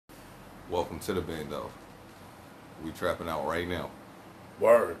Welcome to the bando. We trapping out right now.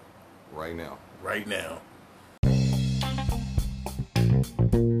 Word. Right now. Right now.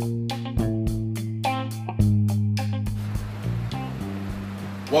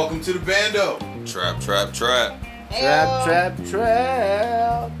 Welcome to the bando. Trap, trap, trap.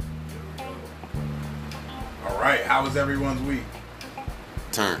 Trap. All right. How was everyone's week?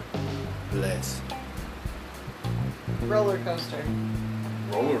 Turn. Bless. Roller coaster.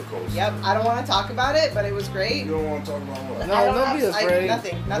 Roller coaster. Yep, I don't want to talk about it, but it was great. You don't want to talk about what? No, don't be afraid.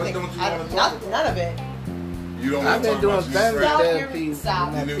 Nothing. What don't you want to talk about? None of it. You don't I've want to been talk doing about your family friends? therapy.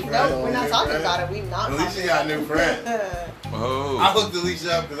 Stop. Your new No, friend? we're not New talking friend? about it. We're not. Alicia got a new friend. Oh. I hooked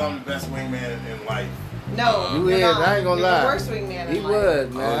Alicia up because I'm the best wingman in life. No, You you're is, not. I ain't gonna You're lie. the worst wingman He in life.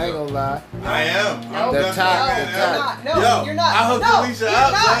 would, man. I ain't gonna lie. I am. I'm No, the The best top, wingman the ever. top. No, you're not. I hooked no, Alicia you're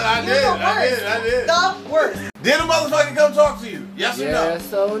up. not. Son. I You're did. the worst. I did. The worst. Did a motherfucker come talk to you? Yes or no?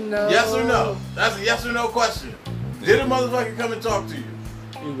 Yes or no? Yes or no? That's a yes or no question. Did a motherfucker come and talk to you?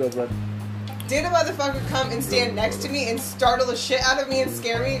 You go, brother. Did a motherfucker come and stand next to me and startle the shit out of me and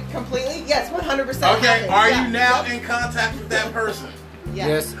scare me completely? Yes, 100%. Okay, happened. are Yeah. you now in contact with that person?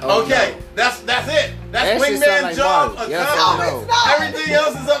 Yes. Oh, Okay, no. that's it. That's That shit sound wingman's like job Marley. Yes accomplished. or No, it's not. Everything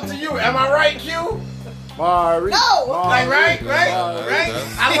else is up to you. Am I right, Q? Mari. No. Like right?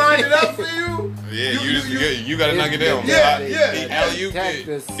 that's- I lined it up for you. Yeah, you gotta knock it down. Yeah, man. yeah. Alley-oop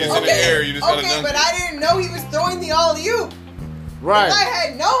Cactus. gets in the air. You just gotta okay, dunk but it. I didn't know he was throwing the alley-oop. Right. If I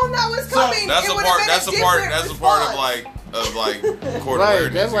had known that was coming, That's it a would part. have been That's a a part. different That's a part of response. court Right,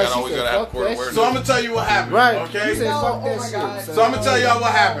 awareness. that's You why gotta she always said, gotta have fuck court that awareness. So I'm gonna tell you what happened. Right. Okay. You said No, fuck oh that my shit. God. So I'm gonna tell y'all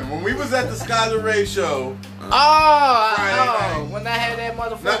what happened when we was at the Skylar Ray show. Friday night. When I had that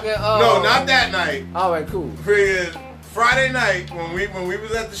Not, motherfucker. no, not that night. All right, cool. Friggin' Friday night when we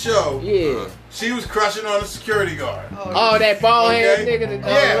was at the show. Yeah. She was crushing on a security guard. Oh, that bald head Okay. nigga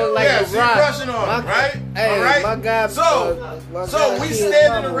that Yeah, look like yeah, a she rock. crushing on him, right? Hey, All right? my guy. So we kid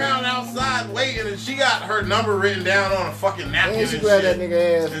standing mama. around outside waiting, and she got her number written down on a fucking napkin And she and grabbed shit. that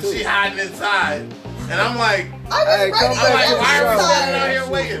nigga ass And too. she hiding inside. And I'm like, I was Hey, right come I'm back like, to the why are we show. standing out here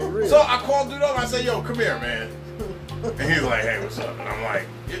For waiting? real. So I called dude over. I said, yo, come here, man. And he's like, hey, what's up? And I'm like,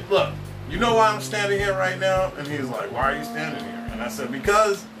 look, you know why I'm standing here right now? And he's like, why are you standing here? And I said,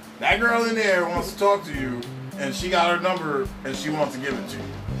 because that girl in there wants to talk to you, and she got her number, and she wants to give it to you.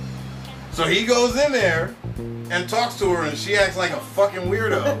 So he goes in there and talks to her, and she acts like a fucking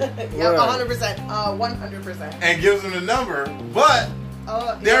weirdo Yep, 100%. 100%. and gives him the number, but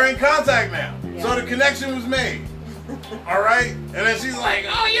they're in contact now. Yeah. So the connection was made. All right? And then she's like,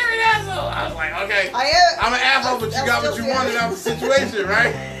 oh, you're an asshole. I was like, okay. I'm an asshole, but you got what you wanted out of the situation,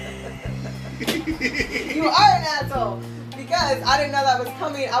 right? You are an asshole. Because I didn't know that was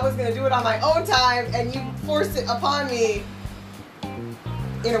coming. I was going to do it on my own time, and you forced it upon me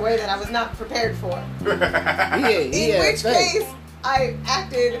in a way that I was not prepared for. In which case, I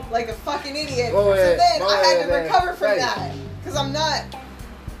acted like a fucking idiot. Go So ahead. then Go I had ahead, to man. recover from Right. that. Because I'm not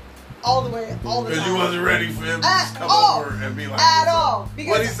all the Because time. you wasn't ready for him to just come all. over and be like, At "What's up?" all. What'd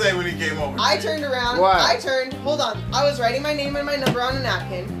Because he say when he came over? I turned around. Why? Hold on. I was writing my name and my number on a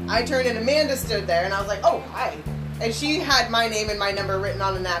napkin. I turned and Amanda stood there and I was like, oh, hi. And she had my name and my number written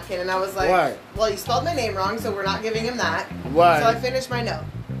on a napkin. And I was like, Why? well, you spelled my name wrong, so we're not giving him that. Why? So I finished my note.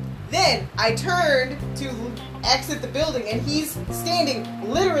 Then I turned to exit the building and he's standing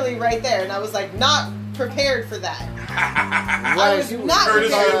literally right there. And I was like, not prepared for that. I was not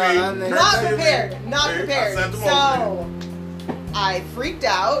Courtesy prepared. of me. Not Courtesy of me. prepared. Not See, prepared. I sent him So I freaked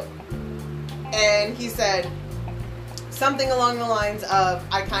out, and he said something along the lines of,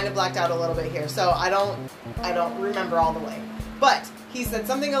 I kind of blacked out a little bit here, so I don't remember all the way. But he said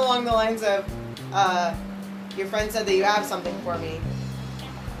something along the lines of, your friend said that you have something for me.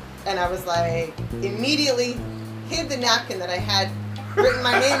 And I was like, immediately hid the napkin that I had written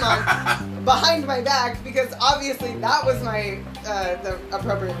my name on behind my back, because obviously that was my the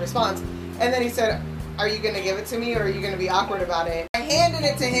appropriate response. And then he said, are you going to give it to me, or are you going to be awkward about it? I handed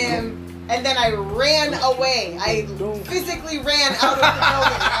it to him, and then I ran away. I physically ran out of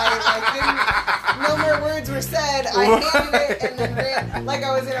the building. No more words were said. I handed it and then ran like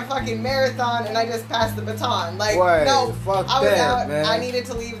I was in a fucking marathon, and I just passed the baton. Like, Right. no, Fuck I was that, out. man. I needed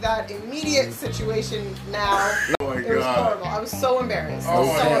to leave that immediate situation now. Oh my It was God. horrible. I was so embarrassed. Oh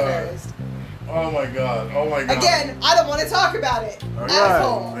so my God. embarrassed. Oh my God. Oh my God. Again, I don't want to talk about it. Okay.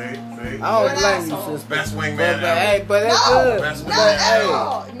 Asshole. See? I You're don't an blame you, asshole. sister. Best wingman But, ever. hey, but that's No, good. Best not wingman at ever.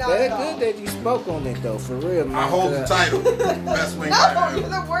 all. Not But at it's all. good that you spoke on it, though, for real, man. I hold the title. Best wingman No, ever. you're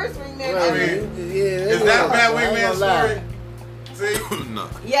the worst wingman I ever. mean, Yeah, Is that a bad I ain't wingman gonna lie. story? See? No.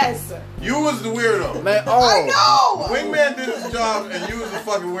 Yes. You was the weirdo. Man, I know. Wingman did his job, and you was a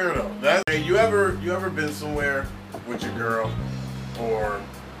fucking weirdo. Hey, you ever been somewhere with your girl, or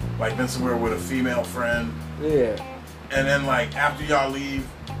like been somewhere with a female friend, Yeah. and then like after y'all leave,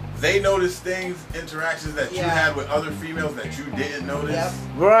 they notice things, interactions that you Yeah. had with other females that you didn't notice. Yep.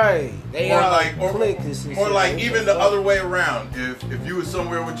 Right. They Or all like, click and shit. or like What even the the fuck? other way around. If you was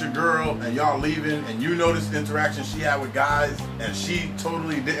somewhere with your girl and y'all leaving and you noticed interactions she had with guys and she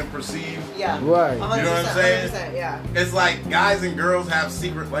totally didn't perceive, Yeah. Right. 100%, You know what I'm saying? 100%, yeah. it's like guys and girls have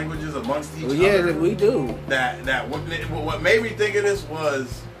secret languages amongst each Well, yeah, other. we do. That what made me think of this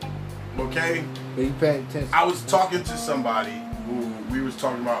was, okay, But you paying attention. I was talking to somebody who we was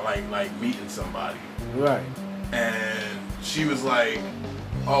talking about like meeting somebody, Right. and she was like,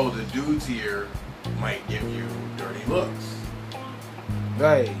 oh, the dudes here might give you dirty looks.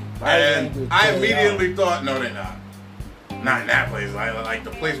 Right. And I immediately thought, no, they're not. Not in that place. Like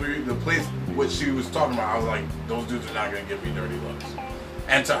the place what she was talking about, I was like, those dudes are not gonna give me dirty looks.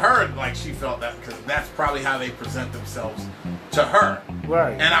 And to her, like she felt that because that's probably how they present themselves to her.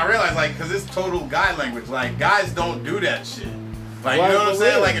 Right. And I realized, like, because it's total guy language. Like, guys don't do that shit. Like, Right, you know what I'm for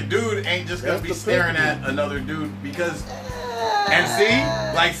saying? real. Like, a dude ain't just gonna That's be the staring principle. at another dude because.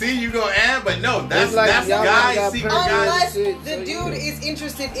 And see, you go, but no, that's It's like that's y'all guys got secret parents. guys. Unless shit, the so dude yeah. is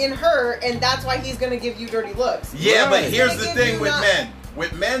interested in her, and that's why he's gonna give you dirty looks. Yeah, but Right. here's He's the gonna give thing you with not- men.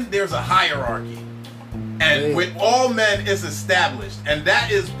 With men, there's a hierarchy. And Yeah. with all men, it's established. And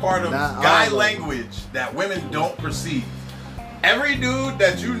that is part of Not all guy of them. language that women don't perceive. Every dude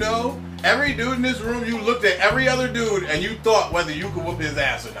that you know, every dude in this room, you looked at every other dude and you thought whether you could whoop his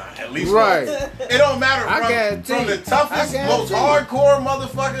ass or not. At least Right. once. It don't matter I from guarantee the you. toughest, I most guarantee you. hardcore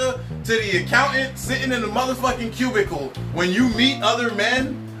motherfucker to the accountant sitting in the motherfucking cubicle. When you meet other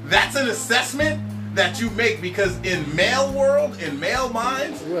men, that's an assessment that you make, because in male world, in male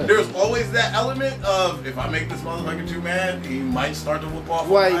minds, Right. there's always that element of, if I make this motherfucker too mad, he might start to whoop off.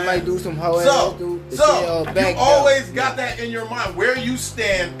 Why on you my might ass. do some hoe ass So dude. you always got that in your mind, where you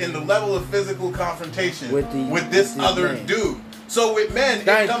stand in the level of physical confrontation With this the other man. dude. So with men,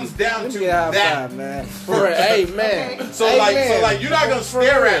 Thank it comes you. down Let to me get high that. five, man. For real. Hey, man. Okay. So Hey, like, man. you're not gonna For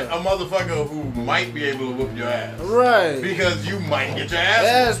stare real. at a motherfucker who might be able to whoop your ass, Right. because you might get your ass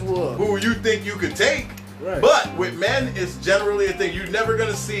Ass whooped, whoop. who you think you could take. Right. But with men, it's generally a thing. You're never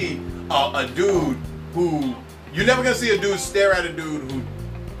gonna see a dude stare at a dude who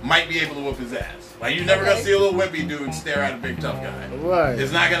might be able to whoop his ass. Like, you're never gonna Okay. see a little wimpy dude stare at a big tough guy. Right.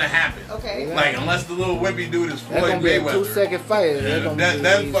 It's not gonna happen. Okay. Yeah. Like, unless the little wimpy dude is That's Floyd gonna be a Mayweather. 2-second fight. That's gonna That- be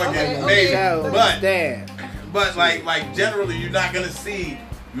that easy. fucking Okay, maybe. okay. But Understand. But like generally, you're not gonna see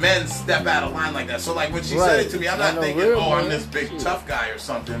men step out of line like that. So like when she Right. said it to me, I'm not I know thinking, real oh, I'm men. this big Shit. tough guy or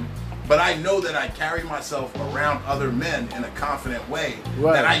something. But I know that I carry myself around other men in a confident way.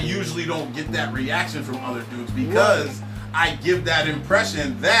 Right. That I usually don't get that reaction from other dudes, because I give that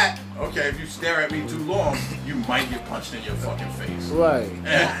impression that, okay, if you stare at me too long, you might get punched in your fucking face. Right. Seen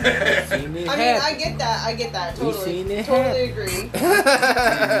it I mean, happen. I get that. We Totally. seen it Totally happen. agree.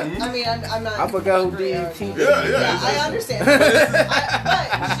 Mhm. I mean, I'm not. I forgot who agree or- DDT. Yeah. I understand.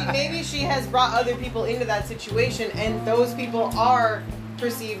 But maybe she has brought other people into that situation, and those people are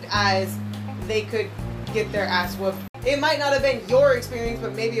perceived as they could get their ass whooped. It might not have been your experience,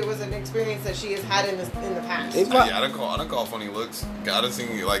 but maybe it was an experience that she has had in the past. If Yeah, I done call funny looks. I done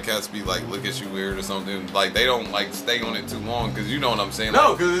seen like cats be like look at you weird or something. Like they don't like stay on it too long, because you know what I'm saying. No,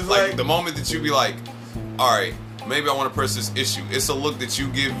 Like, 'cause it's like- the moment that you be like, all right, maybe I want to press this issue. It's a look that you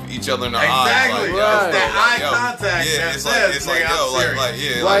give each other in the eyes. Exactly. Like, Right. yo, It's that eye yo. contact Yeah, that it's says, it's like nigga, yo, I'm like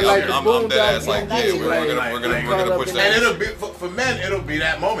serious. yeah, Right, like, like I'm the dead ass. boondocks, Like that's yeah, it, we're right. gonna push that. And it'll be for men. It'll be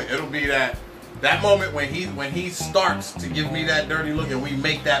that moment. It'll be that moment when he starts to give me that dirty look, and we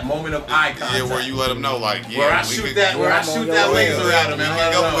make that moment of eye contact. Yeah, where you let them know, like, yeah, where I we shoot could, that, where I I'm on shoot your that way. laser at him, and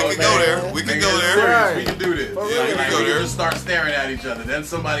let him know, we could go okay, there. We could nigga, go it's there. serious. Right. We can do this. For Yeah, real. we We can can go there. just start staring at each other. Then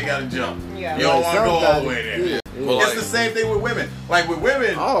somebody got to jump. Yeah. You don't want to go all the Somebody- way there. yeah, Well, yeah. It's the same thing with women. Like with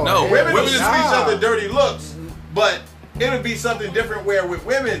women, Oh, No, yeah. women will women shoot is- each other dirty looks, but it'll be something different where with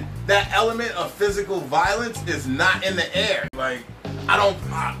women, that element of physical violence is not in the air. Like, I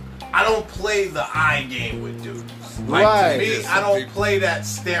don't play the eye game with dudes. Like, Right. to me, I don't play that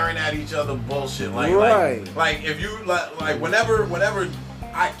staring at each other bullshit. Like, Right. like if you, like whenever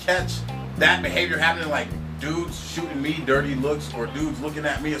I catch that behavior happening, like dudes shooting me dirty looks or dudes looking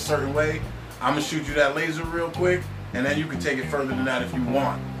at me a certain way, I'm gonna shoot you that laser real quick, and then you can take it further than that if you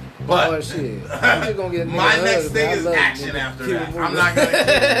want. But Oh, shit. I'm just gonna get a nigga my a next hug, thing man. I is love action niggas. after Keep that. it moving.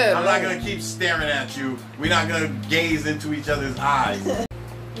 I'm not gonna keep staring at you. We're not gonna gaze into each other's eyes.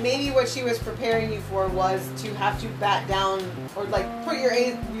 maybe what she was preparing you for was to have to bat down or like put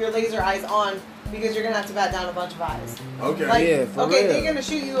your laser eyes on because you're gonna have to bat down a bunch of eyes. Okay. Like, Yeah, for okay, real. they're gonna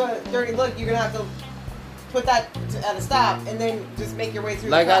shoot you a dirty look. You're gonna have to put that at a stop and then just make your way through.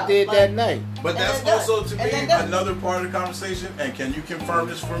 Like the crowd. I did that night. But And that's then done. also to me And then done. another part of the conversation. And can you confirm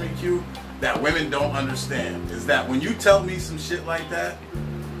this for me, Q? That women don't understand is that when you tell me some shit like that,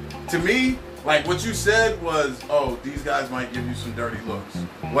 to me, like what you said was, oh, these guys might give you some dirty looks.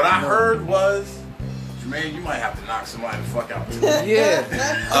 What I heard was, Jermaine, you might have to knock somebody the fuck out. Yeah. Yeah.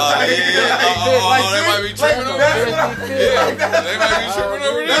 They might be tripping over That's that. They might be tripping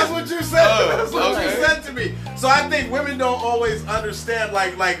over That's that. what you said. That's what okay. you said to me. So I think women don't always understand.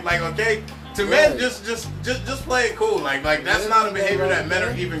 Like, okay, to men, Right. just play it cool. Like that's not a behavior that men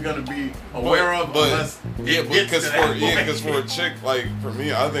are even gonna be aware of unless yeah, it gets because to that because point. for a chick, like for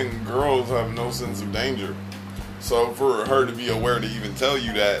me, I think girls have no sense of danger. So for her to be aware to even tell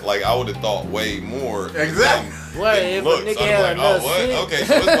you that, like I would have thought way more. Exactly. Well, if Look, a nigga so I'm had like, enough oh, what? sense. Okay,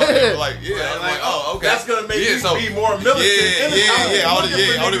 so it's about like, yeah, Right, I'm like, like, oh, okay. That's gonna make yeah, you so, be more militant. Yeah, I would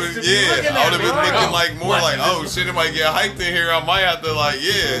have been more like, oh This- shit, it might get hyped in here. I might have to like,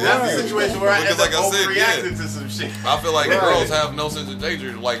 yeah. That's the situation where I Because end like up I said, overreacting yeah. to some shit. I feel like Right. girls have no sense of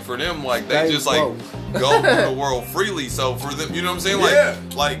danger. Like for them, like they They just like both. go through the world freely. So for them, you know what I'm saying? Like, Yeah.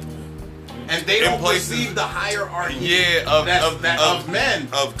 like And they in don't places- perceive the hierarchy yeah, of of men.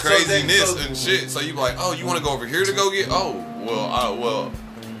 of So then- craziness so- and shit. So you be like, oh, you want to go over here to go get? Oh, well,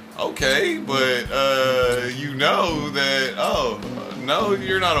 okay, but you know that. Oh, no,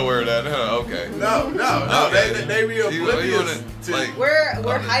 you're not aware of that, huh? Okay. No. Okay. They be You oblivious wanna, to. like,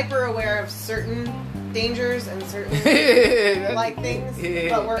 We're hyper aware of certain dangers and certain Yeah. like things,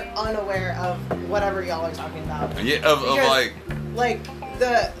 Yeah. but we're unaware of whatever y'all are talking about. yeah, of Because- like,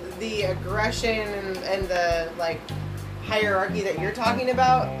 the aggression and the like hierarchy that you're talking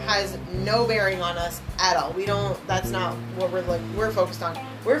about has no bearing on us at all. We don't. That's not what we're focused on.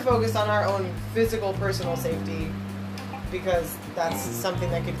 We're focused on our own physical, personal safety because that's something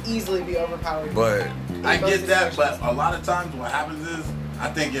that could easily be overpowered. but I in most get that, but situations. a lot of times what happens is I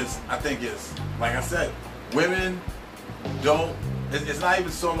think it's like I said, women don't. It's not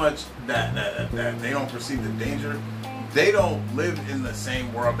even so much that they don't perceive the danger. They don't live in the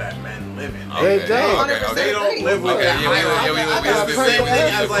same world that men live in. They okay, don't. okay, okay. They don't live with Okay, that yeah, we- hierarchy. yeah, we- It's the same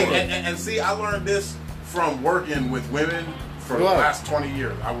thing as like, Cool. and see, I learned this from working with women for the Right. last 20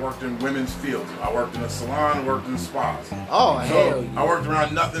 years. I worked in women's fields. I worked in a salon, worked in spas. Oh, hell So yeah. I worked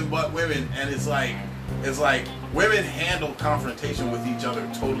around nothing but women, and it's like women handle confrontation with each other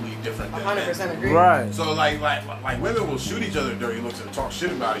totally different than 100% men. agree. Right. So like women will shoot each other dirty looks and talk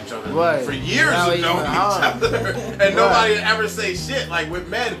shit about each other Right. for years Without of even knowing harm. each other, and nobody ever say shit. Like with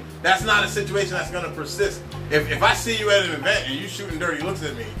men, that's not a situation that's gonna persist. If I see you at an event and you shooting dirty looks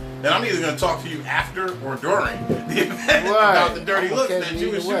at me, then I'm either gonna talk to you after or during the event about the dirty I'm looks gonna that catch you you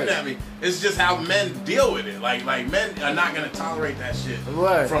were either shooting way. at me. It's just how men deal with it. Like men are not gonna tolerate that shit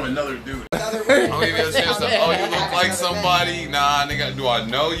Right. from another dude. Other women- I'll give you a chance to, oh, you look like somebody. Nah, nigga, do I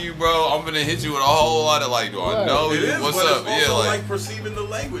know you, bro? I'm gonna hit you with a whole lot of like, do I Right. know It you? is, What's but up? it's also Yeah, like perceiving the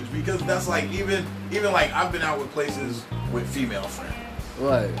language because that's like even like I've been out with places with female friends,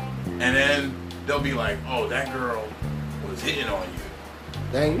 Right. and then they'll be like, "Oh, that girl was hitting on you,"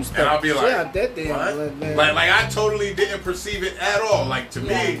 Dang, you and stuck I'll be shit like, out that damn "What?" blood, man. Like I totally didn't perceive it at all. Like to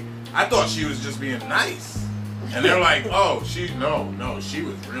Yeah. me, I thought she was just being nice. And they're like, oh, she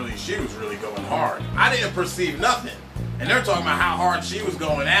was really going hard. I didn't perceive nothing. And they're talking about how hard she was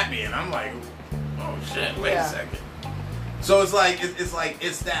going at me, and I'm like, oh shit, wait Yeah. a second. So it's like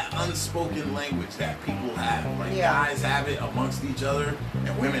it's that unspoken language that people have. Like Yeah. guys have it amongst each other,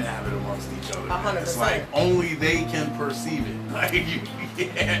 and women have it amongst each other. 100%. It's like only they can perceive it. Like you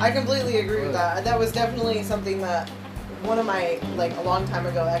can't. I completely agree with that. That was definitely something that one of my like a long time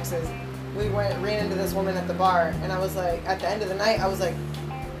ago exes. We ran into this woman at the bar, and I was like, at the end of the night, I was like,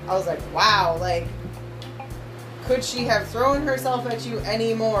 wow, like, could she have thrown herself at you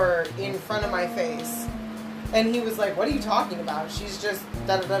any more in front of my face? And he was like, what are you talking about? She's just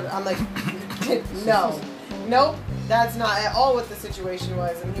da da da. I'm like, no, nope, that's not at all what the situation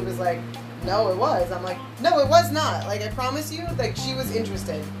was. And he was like, no, it was. I'm like, no, it was not. Like, I promise you, like, she was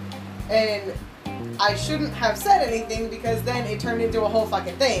interested. And I shouldn't have said anything because then it turned into a whole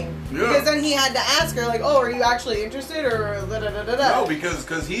fucking thing. Yeah. Because then he had to ask her, like, oh, are you actually interested or da da da da da? No, because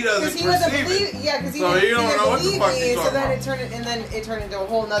he doesn't Because he doesn't perceive believe, it. yeah, because he So didn't, you don't he didn't know what the believe fuck me. he's So talking then about. it turned into a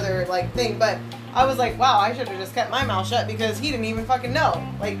whole nother like thing. But I was like, wow, I should have just kept my mouth shut because he didn't even fucking know.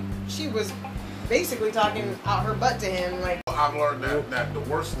 Like she was basically talking out her butt to him. Like I've learned that the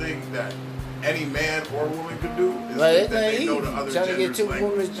worst thing that any man or woman could do is Like, think it that ain't they know easy. the other Trying to get gender's two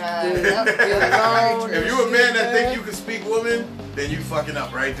language. women to Nah. get along. If you a man that think you can speak woman, then you fucking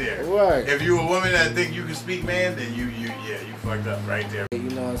up right there. Right. If you a woman that think you can speak man, then you fucked up right there. You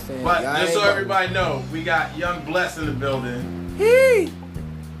know what I'm saying? But Y'all just ain't so gonna- everybody know, we got Young Bless in the building.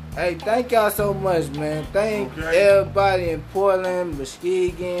 Hey, thank y'all so much, man. Thank Okay. everybody in Portland,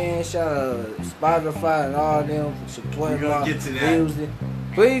 Muskegon, shout out to Spotify and all them for supporting We gonna my get to that. music.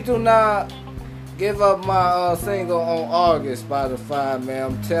 Please do not give up my single on August, Spotify, man.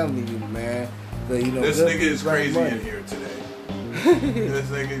 I'm telling you, man. 'Cause, you know, This good nigga is people crazy money. in here today. This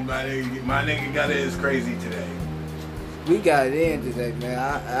nigga, my nigga got it is crazy today. We got it in today, man.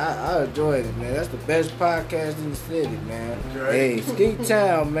 I enjoyed it, man. That's the best podcast in the city, man. Okay. Hey, Ski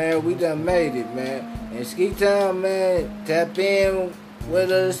Town, man. We done made it, man. And Ski Town, man, tap in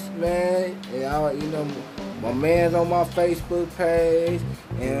with us, man. And you know, my man's on my Facebook page,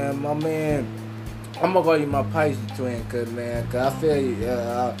 and my man, I'm gonna call you my Pisces twin, cause I feel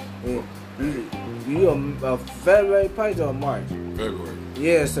you. You a February Pisces or March? February.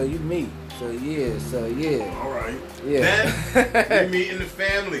 Yeah, so you me. So yeah. All right. Yeah. Then we meet in the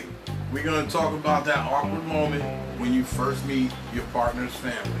family. We're gonna talk about that awkward moment when you first meet your partner's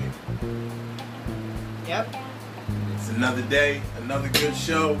family. Yep. It's another day, another good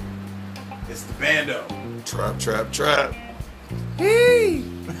show. It's the Bando. Trap, trap, trap. Hey.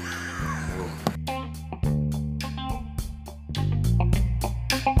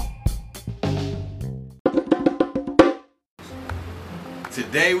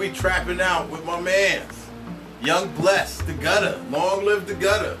 Today we trapping out with my mans. Young Bless, the Gutta. Long live the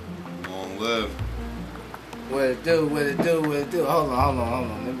Gutta. Long live. What it do? Hold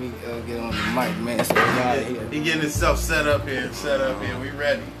on. Let me get on the mic, man. So y'all here. He getting himself set up here. We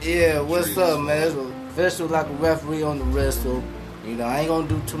ready. Yeah, what's up, man? It's official like a referee on the wrestle. You know, I ain't gonna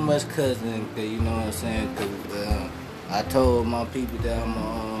do too much cussing, cause you know what I'm saying. Cause I told my people that I'm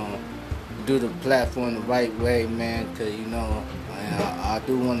gonna do the platform the right way, man. Cause you know, I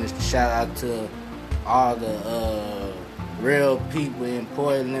do want to shout out to all the real people in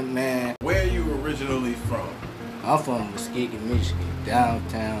Portland, man. Where are you originally from? I'm from Muskegon, Michigan,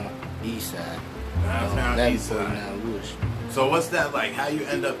 downtown East Side. Downtown East Side. 1149 Wood Street. So what's that like? How you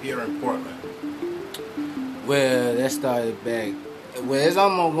end up here in Portland? Well, that started back. Well, it's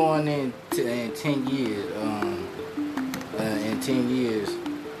almost going in 10 years. In 10 years,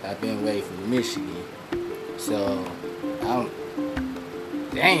 I've been away from Michigan. So,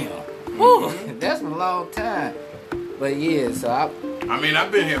 damn. Whew, that's a long time. But yeah, so I mean,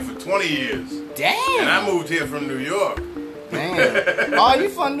 I've been here for 20 years. damn. And I moved here from New York. Damn. Oh, you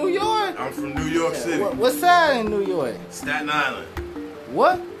from New York? I'm from New York City. What side in New York? Staten Island.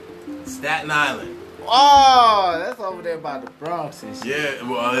 What? Staten Island. Oh, that's over there by the Bronx and shit. Yeah,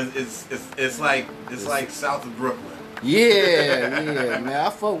 well, it's like south of Brooklyn. Yeah, man. I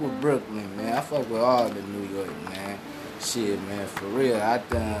fuck with Brooklyn, man. I fuck with all the New York, man. Shit, man, for real. I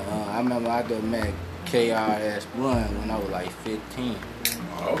remember I done met KRS-One when I was like 15.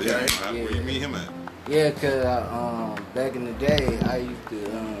 Okay. Yeah. Where you meet him at? Yeah, cause back in the day, I used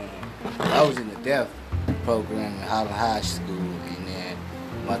to I was in the deaf program in Holland High School, and then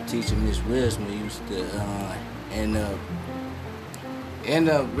my teacher Miss Wisman used to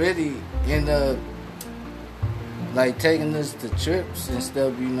end up like taking us to trips and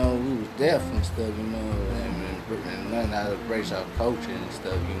stuff. You know, we was deaf and stuff. You know, and learning how to embrace our culture and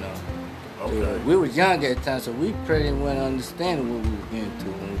stuff. You know. Okay. We was young at the time, so we pretty well understand what we was getting to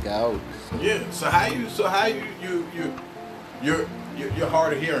when we got older. So. Yeah. So how you're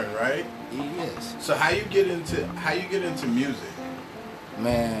hard of hearing, right? Yes. So how you get into music?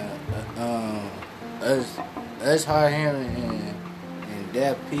 Man, us hard hearing and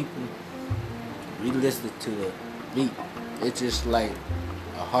deaf people, we listen to the beat. It's just like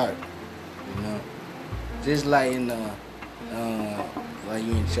a heart, you know. Just like in like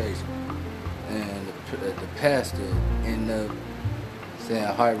you in church, and the pastor end up saying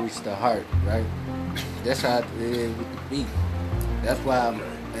heart reach the heart, right? That's how it is with the beat. That's why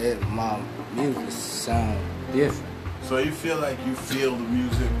my music sound different. So you feel like you feel the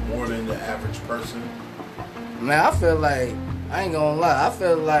music more than the average person? Man, I feel like, I ain't gonna lie, I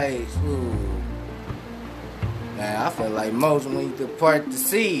feel like, man, I feel like Moses when he depart the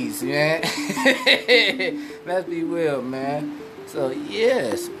seas, man. Let's be real, man. So,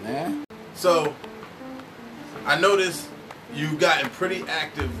 yes, man. So I noticed you've gotten pretty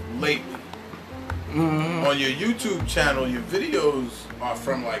active lately. Mm-hmm. On your YouTube channel, your videos are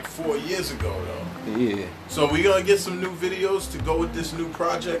from like 4 years ago, though. Yeah. So we gonna get some new videos to go with this new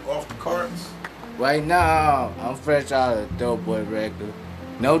project off the carts? Right now, I'm fresh out of Dope Boy record.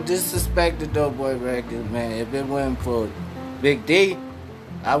 No disrespect to Dope Boy Records, man. If it wasn't for Big D,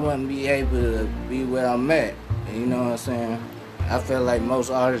 I wouldn't be able to be where I'm at. You know what I'm saying? I feel like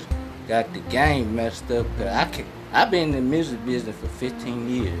most artists got the game messed up. Cause I've been in the music business for 15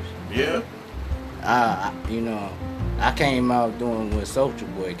 years. Yeah. I came out doing when Soulja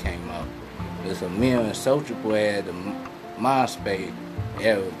Boy came out. It's a me and Soulja Boy had the MySpace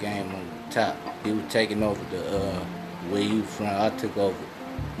era game on the top. He was taking over the where he was from. I took over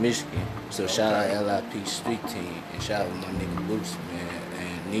Michigan. So shout out LIP Street Team and shout out my nigga Boots, man,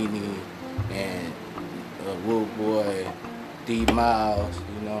 and Nene and Wood Boy, D Miles,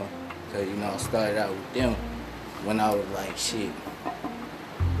 you know. Cause I started out with them when I was like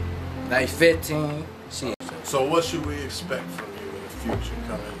like 15, shit. So what should we expect from you in the future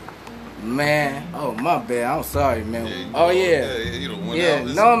coming? Man, oh my bad, I'm sorry, man. Yeah,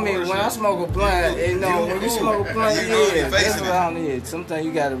 normally when I smoke a blunt, when you smoke a blunt, that's what I need. Sometimes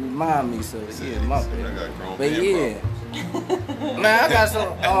you gotta remind me, so my bad. But yeah, man, I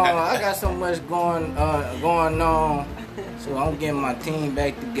got so much going on, so I'm getting my team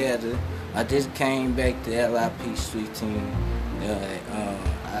back together. I just came back to LIP Street Team.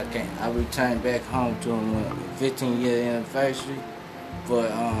 I returned back home to them 15-year anniversary,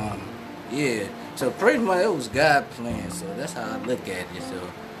 but yeah. So pretty much it was God plan. So that's how I look at it. So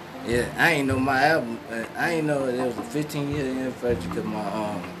yeah, I ain't know my album. I ain't know it was a 15-year anniversary because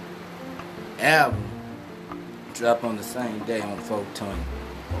my album dropped on the same day on 420,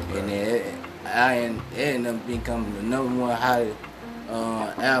 and then it ended up becoming the #1 hottest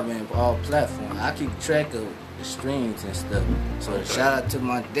album of all platforms. I keep track of the streams and stuff. So shout out to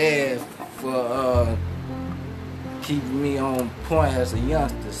my dad for keeping me on point as a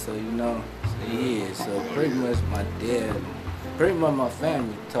youngster. So so pretty much my dad, pretty much my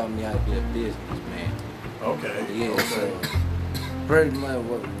family taught me how to be a businessman. Okay. Yeah. Okay. So pretty much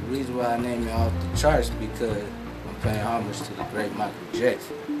the reason why I named it off the charts because I'm paying homage to the great Michael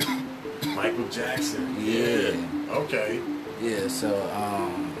Jackson. Michael Jackson. Yeah. Okay. Yeah, so,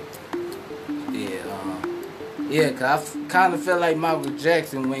 cause I kind of felt like Michael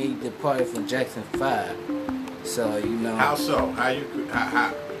Jackson when he departed from Jackson 5. So, How so?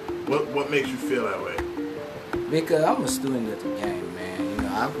 What makes you feel that way? Because I'm a student of the game, man.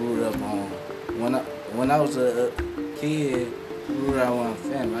 I grew up on, when I was a kid, I grew up with my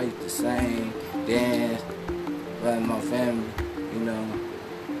family. I used to sing, dance, with my family, and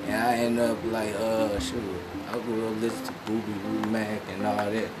I ended up like, I grew up listening to Booby, Roo Mac, and all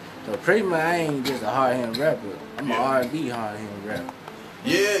that. So pretty much I ain't just a hard-hitting rapper. I'm an R&B hard-hitting rapper.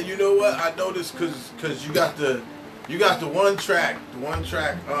 Yeah, you know what? I noticed because you got the one track,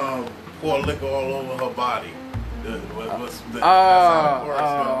 pour liquor all over her body. I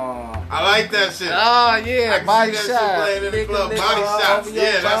like that shit. Oh yeah, body shot. Playing in the club. Body shots.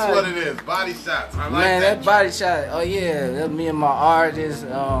 Yeah, that's what it is. Body shots. I like that body shot. Oh yeah, that's me and my artist.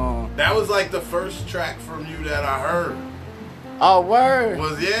 That was like the first track from you that I heard. Oh word.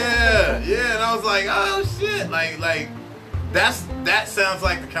 Yeah, and I was like, oh shit, like that sounds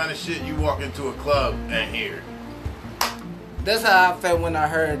like the kind of shit you walk into a club and hear. That's how I felt when I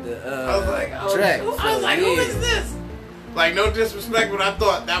heard the I was like, track. Who is this? Like, no disrespect, but I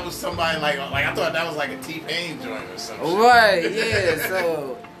thought that was somebody like I thought that was like a T-Pain joint or something. Right, yeah.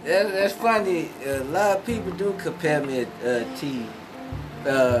 So that's funny. A lot of people do compare me to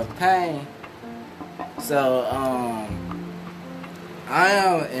T-Pain. So I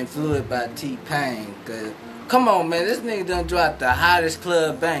am influenced by T-Pain. Cause come on, man, this nigga done dropped the hottest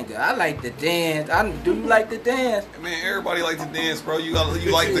club banger. I like to dance. Do you like to dance? Man, everybody like to dance, bro. You like the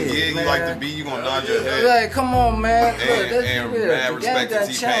gig, you like the beat, you gonna nod your head. Like, come on, man. And mad respect to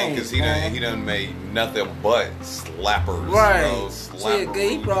T-Pain because he done made nothing but slappers, right. Bro. Slapper.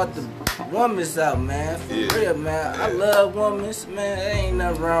 He brought the women's out, man. For real, man. I love women's, man. There ain't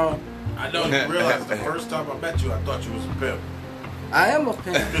nothing wrong. I know you realize the first time I met you, I thought you was a pimp. I am a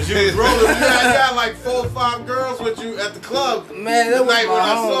pimp. Because you was rolling, you had like 4 or 5 girls with you at the club. Man, that was night my when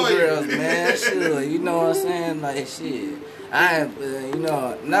I saw homegirls, you. man. Sure, you know what I'm saying? Like, shit. I am,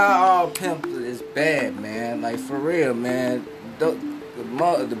 not all pimps is bad, man. Like, for real, man. The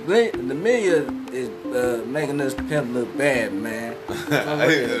media is making us pimp look bad, man. I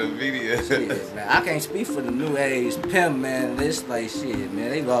hate the media. Shit, man. I can't speak for the new age pimp, man. It's like, shit, man.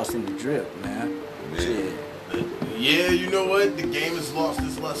 They lost in the drip, man. Shit. Yeah, you know what? The game has lost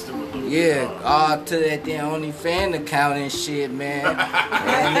its luster a little bit. Yeah, all to that damn OnlyFans account and shit, man.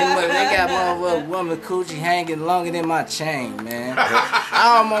 And they got motherfucking woman coochie hanging longer than my chain, man.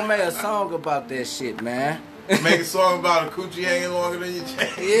 I almost made a song about that shit, man. Make a song about a coochie hanging longer than your chain.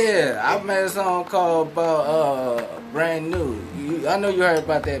 Yeah, I made a song called about Brand New. I know you heard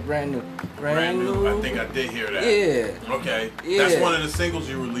about that Brand New. Brand new. I think I did hear that. Yeah. Okay. Yeah. That's one of the singles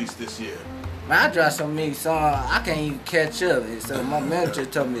you released this year. Man, I dropped so many songs, I can't even catch up. So my manager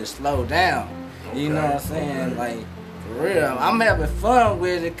told me to slow down. You know what I'm saying? Like, for real. I'm having fun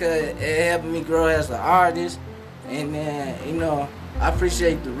with it because it helped me grow as an artist. And then, you know, I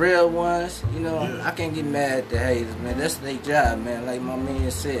appreciate the real ones. You know, I can't get mad at the haters, man. That's their job, man. Like my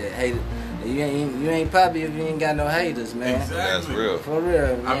man said, haters. You ain't poppy if you ain't got no haters, man. Exactly. That's real. For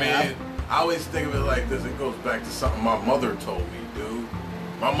real, man. I mean, I always think of it like this. It goes back to something my mother told me, dude.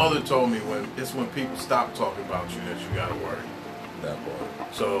 My mother told me when people stop talking about you that you gotta worry. That boy.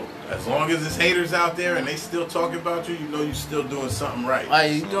 So as long as there's haters out there and they still talking about you, you know you're still doing something right.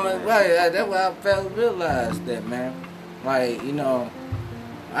 Like, you doing it right. That's why I felt realized that, man. Like, you know,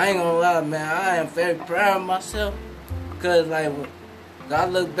 I ain't gonna lie, man. I am very proud of myself. Cause, like, when I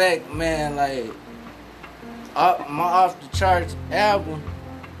look back, man, like, my Off the Charts album,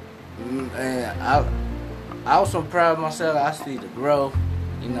 and I was so proud of myself. I see the growth.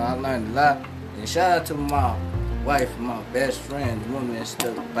 You know, I learned a lot. And shout out to my wife, my best friend, the woman that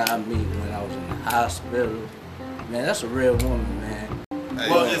stuck by me when I was in the hospital. Man, that's a real woman, man. Hey,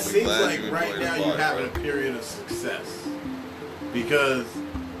 Well, I'm it seems glad like you right enjoyed now the you're pod, having a bro. period of success. Because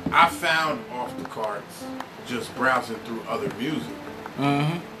I found Off the Carts just browsing through other music.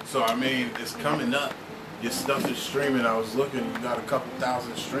 Mm-hmm. So, I mean, it's coming up. Your stuff is streaming. I was looking, you got a couple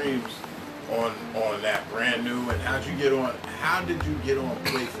thousand streams on that Brand New. And how did you get on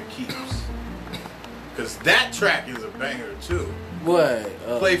Play for Keeps? Because that track is a banger too. What?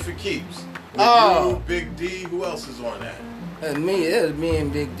 Play for Keeps. With you, Big D, who else is on that? It was me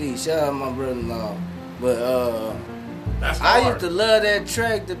and Big D. Shout out my brother-in-law. But That's I hard. used to love that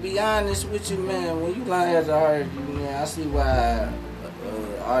track. To be honest with you, man, when you learn as an artist, man, I see why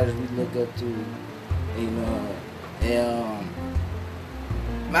artists we look up to. You know, and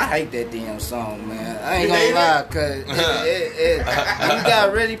I hate that damn song, man. I ain't You gonna hate lie, cause you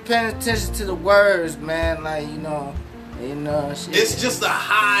got really paying attention to the words, man. Like you know, shit. It's just a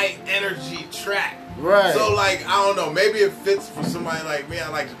high energy track. Right. So like I don't know, maybe it fits for somebody like me. I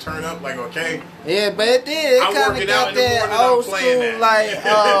like to turn up, like okay. Yeah, but it did. It I'm kind working of out got in the that morning, I'm old playing school, that. like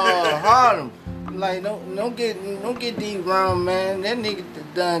Harlem. Like don't get these wrong, man. That nigga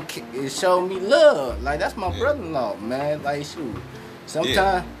done showed me love. Like that's my brother-in-law, man. Like shoot, sometimes.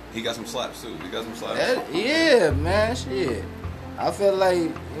 Yeah, he got some slaps too. He got some slaps. Yeah, man, shit. I feel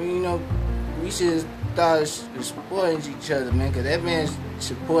like, you know, we should start supporting each other, man, because that man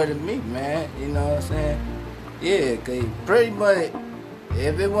supported me, man. You know what I'm saying? Yeah, because pretty much,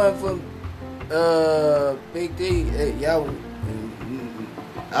 if it wasn't for Big D, y'all,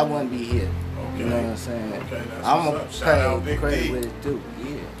 I wouldn't be here. Okay. You know what I'm saying? Okay, that's I'm what's going up. Shout out to Big pay credit D. with it, too.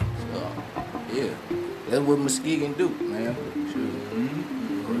 Yeah. So, yeah. That's what Muskegon do, man.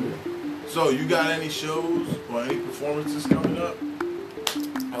 Sure. So you got any shows or any performances coming up?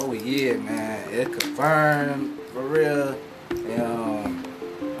 Oh yeah, man, it confirmed for real.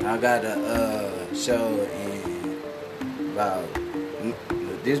 I got a show in about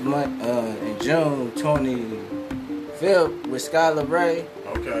this month in June 25th with Skylar Ray,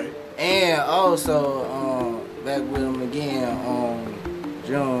 Okay. and also back with him again on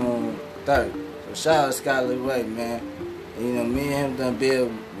June 3rd. So shout out to Skylar Ray, man. You know, me and him done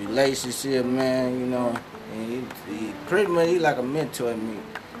build relationship, man. You know, and he pretty much he like a mentor to me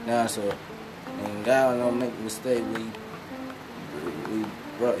now. So, and God don't make a mistake. We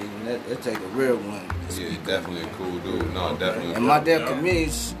brought that take a real one. Yeah, definitely a cool dude. No, definitely. And my Yeah. damn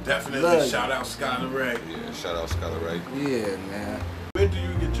community Definitely love shout out Skylar Ray. Yeah, shout out Skylar Ray. Yeah, man. Where do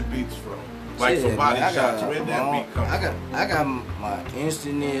you get your beats from? Like Shit, for body man, shots, where that beat come I got my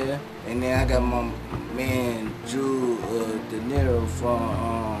engineer, and then I got my man Drew De Niro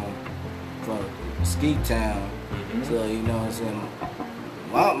from Ski Town. Mm-hmm. So you know what I'm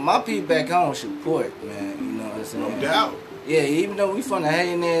saying. My people back home support, man. You know what I'm saying. No doubt. Yeah, even though we from the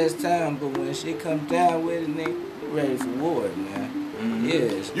hating ass town, but when shit come down with it, nigga, we ready for war, man. Mm-hmm.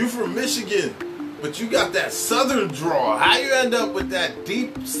 Yes. You from Michigan, but you got that southern drawl. How you end up with that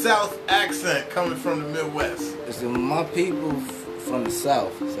deep south accent coming from the Midwest? So my people from the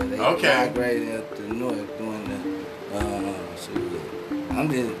south, so they migrated up to the north doing the shit. I'm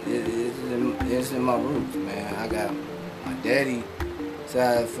just it's in my roots, man. I got my daddy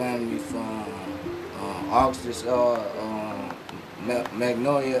side family from Arkansas,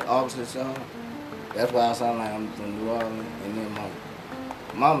 Magnolia, Arkansas. That's why I sound like I'm from New Orleans, and then my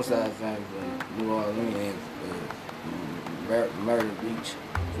mama's side family from New Orleans and Myrtle Beach,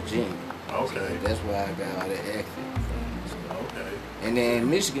 Virginia. Okay. So that's where I got all that accent from. So. Okay. And then in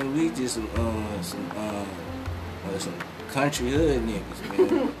Michigan, we just some country hood niggas,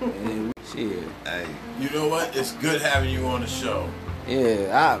 man. And then shit. Hey, You know what? It's good having you on the show.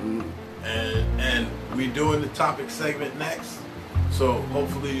 Yeah, And we doing the topic segment next. So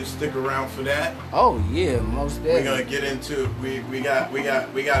hopefully you stick around for that. oh yeah, most We're definitely. gonna get into we got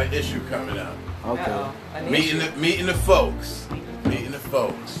an issue coming up. Okay. Uh-oh. An Meeting issue. meeting the folks. Meeting the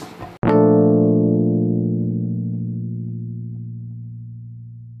folks.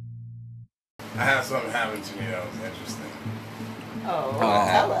 I had something happen to me that was interesting. Oh, Oh.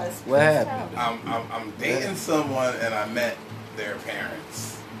 tell us. What Please happened? I'm dating someone and I met their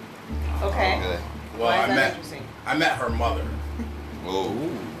parents. tell. Okay. okay. Well, Why is I that met interesting? her mother Whoa.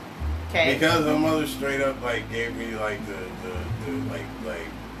 Okay. because her mother straight up like gave me like the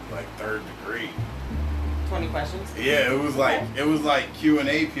like third degree. 20 questions. Yeah, it was like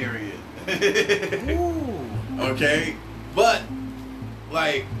Q&A period. Ooh. Okay, but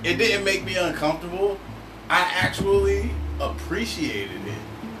like it didn't make me uncomfortable. I actually appreciated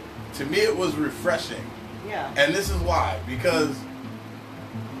it. To me, it was refreshing, Yeah. and this is why, because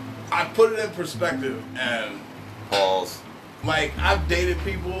I put it in perspective, and Pause. like I've dated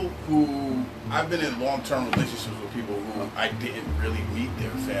people who I've been in long-term relationships with people who I didn't really meet their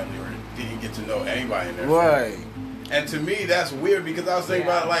family or didn't get to know anybody in their family. Right. And to me, that's weird because I was thinking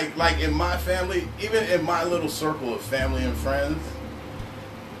Yeah. about like in my family, even in my little circle of family and friends,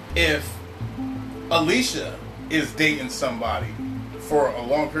 if Alicia is dating somebody for a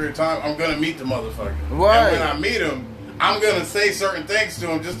long period of time, I'm gonna meet the motherfucker. Right. And when I meet him, I'm gonna say certain things to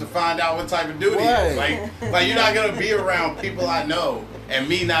him just to find out what type of dude he is. Right. Like you're not gonna be around people I know and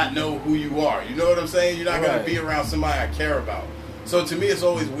me not know who you are. You know what I'm saying? You're not gonna Right. be around somebody I care about. So to me, it's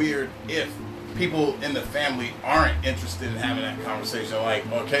always weird if people in the family aren't interested in having that conversation. Like,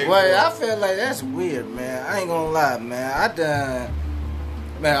 okay, Well, well, I feel like that's weird, man. I ain't gonna lie, man. I done,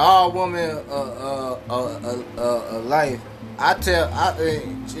 man, all women life. I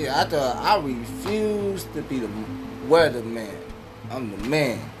refuse to be the weather man. I'm the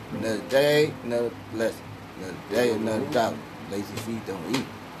man. Another day, another blessing. Another day, another dollar. Lazy feet don't eat.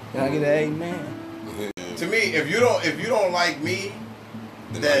 Can I get an amen? to me, if you don't like me,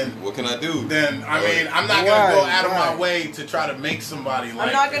 then what can I do? then I mean, I'm not gonna go Right, out of my right. way to try to make somebody like.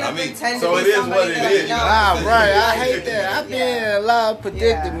 I'm not gonna I mean, pretend so to it be is somebody what it that is. I know. Ah, right. I hate that. I've been Yeah. in a lot of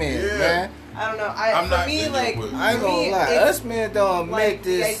predicaments, Yeah. man. I don't know. I'm For not me, into like, it with- I ain't for me, gonna lie, it's- us men don't like, make the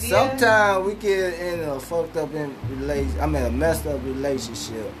this. idea- Sometimes we get in a fucked up a messed up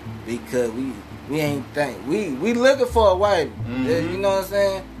relationship because we ain't think we looking for a wife. You know what I'm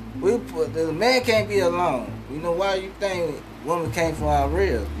saying? The man can't be alone. You know why you think women came from our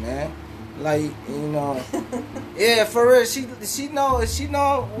ribs, man? Like, you know, yeah, for real. She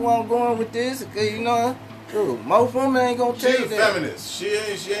know where I'm going with this. Cause you know, dude, most women ain't gonna tell She's you a that. feminist. She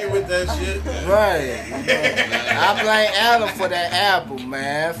ain't with that shit. Right. I blame Adam for that apple,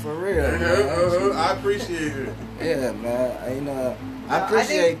 man. For real. Man. I appreciate it. Yeah, man. You know, I No,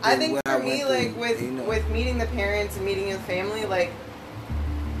 appreciate I think what for me, went like through, you know. with meeting the parents and meeting the family, like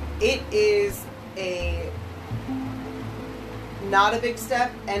it is a not a big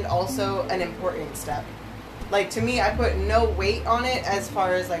step and also an important step. Like to me, I put no weight on it as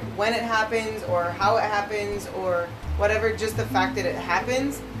far as like when it happens or how it happens or whatever. Just the fact that it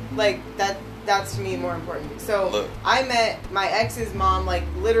happens, like that's to me more important. So Look. I met my ex's mom like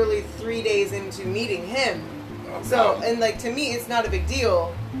literally 3 days into meeting him. So, and like to me, it's not a big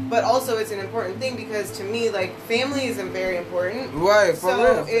deal, but also it's an important thing because to me, like family is very important. Right, for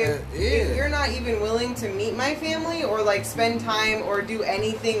So real. if you're not even willing to meet my family or like spend time or do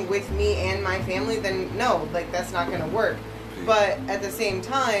anything with me and my family, then no, like that's not gonna work. But at the same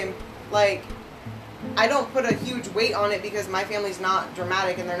time, like I don't put a huge weight on it because my family's not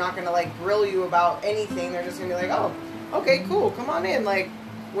dramatic and they're not gonna like grill you about anything. They're just gonna be like, oh, okay, cool, come on in. Like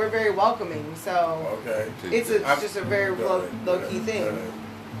we're very welcoming. So Okay. it's just a very low key thing.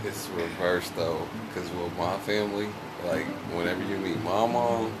 It's reversed though, because with my family, like whenever you meet my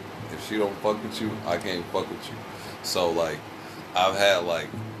mom, if she don't fuck with you, I can't fuck with you. So like, I've had like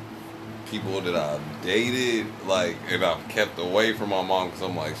people that I've dated, like, and I've kept away from my mom because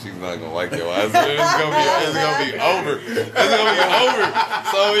I'm like, she's not gonna like your ass. It's gonna be over. It's gonna be over.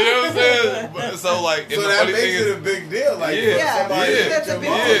 So you know what I'm saying? So like, and So the that funny makes thing it is, a big deal. Like, Yeah, somebody yeah, that's a big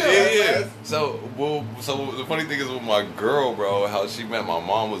yeah, deal. yeah. So the funny thing is with my girl, bro, how she met my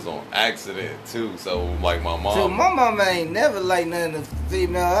mom was on accident too. So like my mom. So my mama ain't never like none of the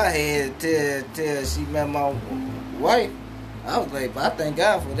female I had till she met my wife. I was like, but I thank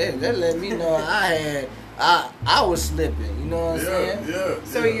God for that. That let me know I was slipping. You know what I'm saying?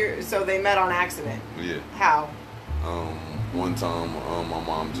 Yeah. So they met on accident. Yeah. How? One time, my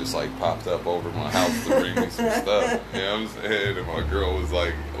mom just like popped up over my house to bring me some stuff. You know what I'm saying? And my girl was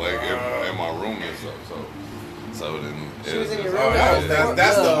like in my room and stuff. So then She was in your Oh, room.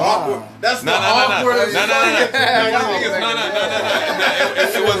 that's the awkward. That's the awkward. No.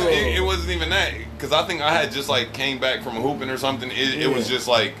 It wasn't even that. Because I think I had just like came back from hooping or something. It was just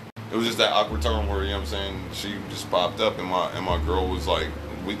like it was just that awkward time where, you know what I'm saying, she just popped up and my girl was like,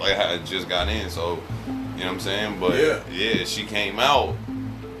 we like had just got in, so you know what I'm saying. But yeah, she came out.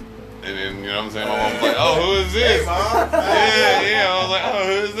 And then, you know what I'm saying, my mom was like, oh, who is this? Hey, Mom. Yeah, I was like, oh,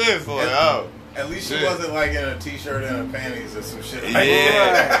 who is this? I'm like, oh. At least she wasn't like in a t-shirt and a panties or some shit. Like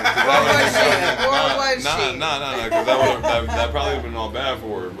Yeah. Or was she? Nah, because that probably would have been all bad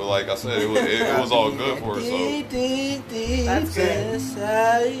for her. But like I said, it was all good for her, so. That's good.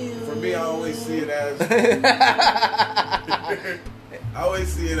 For me, I always see it as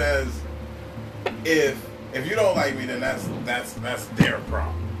if you don't like me, then that's their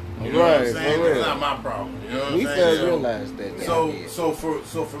problem. You know what I'm saying? It's not my problem. You know what I'm saying? We failed realize that. So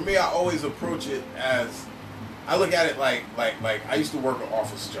for me, I always approach it as I look at it like I used to work an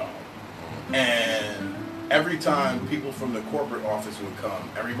office job, and every time people from the corporate office would come,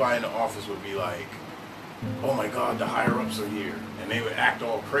 everybody in the office would be like, "Oh my God, the higher ups are here," and they would act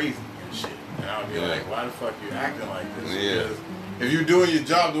all crazy and shit, and I would be like, "Why the fuck you acting like this?" Yeah. Because if you're doing your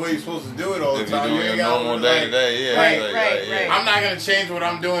job the way you're supposed to do it all the time, you ain't got normal day to day, Right. I'm not gonna change what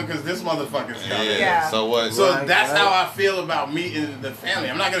I'm doing because this motherfucker's coming. Yeah. So what? So that's how I feel about meeting the family.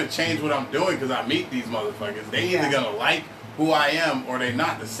 I'm not gonna change what I'm doing because I meet these motherfuckers. They either gonna like who I am or they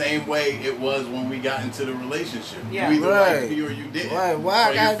not. The same way it was when we got into the relationship. Yeah. You either like me or you didn't. Right. Why so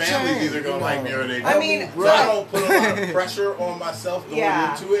I your gotta family's change, either gonna like me or they don't. I mean, so I don't put a lot of pressure on myself going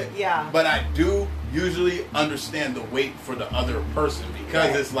into it. Yeah. But I do usually understand the weight for the other person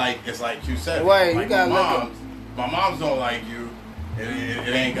because it's like you said. Right, Like you gotta my moms don't like you. It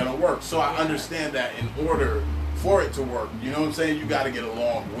ain't gonna work. So I understand that in order for it to work, you know what I'm saying, you got to get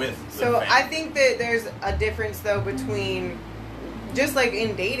along with the family. I think that there's a difference though between just like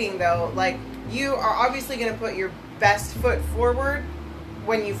in dating though, like you are obviously going to put your best foot forward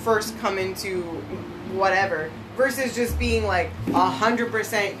when you first come into whatever versus just being like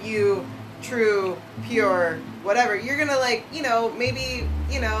 100% you, true, pure, whatever. You're going to like, you know, maybe,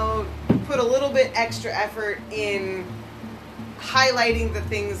 you know, put a little bit extra effort in highlighting the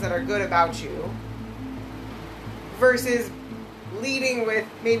things that are good about you versus leading with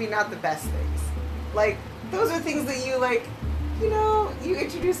maybe not the best things. Like, those are things that you, like, you know, you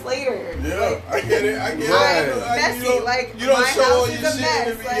introduce later. Yeah, like, I get it. I'm messy. You don't my show house all is your a shit mess.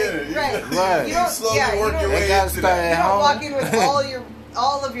 in the beginning. Right. You don't slowly work your They way gotta into start that. at You don't home. walk in with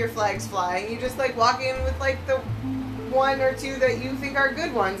all of your flags flying. You just like walk in with like the one or two that you think are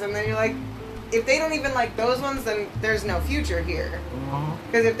good ones, and then you're like, if they don't even like those ones, then there's no future here.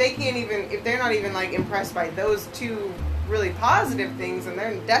 Because if they're not even like impressed by those two really positive things, and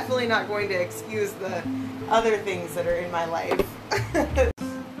they're definitely not going to excuse the other things that are in my life.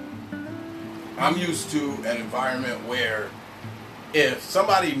 I'm used to an environment where if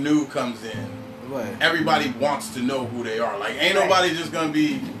somebody new comes in, everybody wants to know who they are. Like, ain't nobody just gonna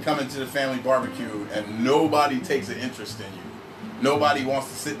be coming to the family barbecue and nobody takes an interest in you. Nobody wants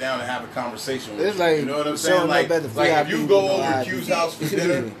to sit down and have a conversation with It's you. like You know what I'm saying? Like if you go over Q's house for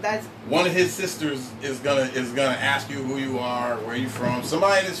dinner, That's one of his sisters is gonna ask you who you are, where you from.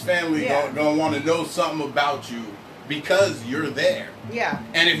 Somebody in his family gonna want to know something about you because you're there. yeah.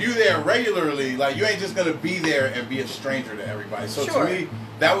 And if you're there regularly, like, you ain't just gonna be there and be a stranger to everybody. So Sure. to me,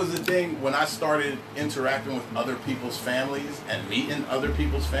 that was the thing when I started interacting with other people's families and meeting other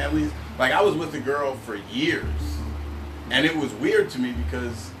people's families. Like, I was with a girl for years, and it was weird to me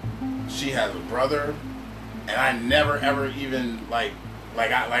because she has a brother, and I never ever even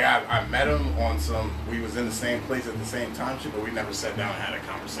I met him on some, we was in the same place at the same time shit, but we never sat down and had a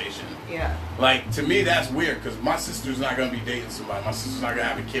conversation. Yeah. Like, to me, that's weird because my sister's not gonna be dating somebody. My sister's not gonna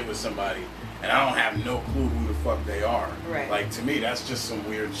have a kid with somebody, and I don't have no clue who the fuck they are. Right. Like, to me, that's just some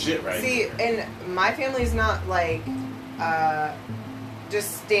weird shit, right? See, and my family's not like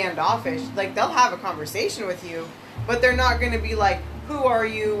just standoffish. Like, they'll have a conversation with you, but they're not going to be like, who are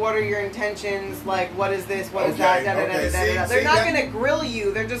you? What are your intentions? Like, what is this? What is that? Da, da, da, da, da, da. They're not going to grill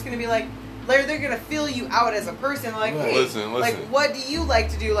you. They're just going to be like, they're going to fill you out as a person. Like, hey, Listen. like, what do you like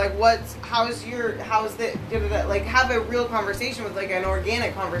to do? Like, how's the, da, da, da. Like, have a real conversation with, like, an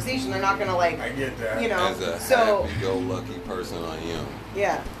organic conversation. They're not going to, like, I get that. you know, As a so, happy-go-lucky person I am,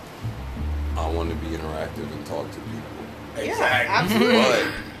 yeah. I want to be interactive and talk to people. Exactly.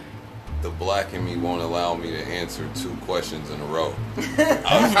 absolutely. But the black in me won't allow me to answer 2 questions in a row.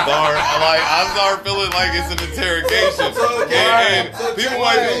 I start feeling like it's an interrogation. And people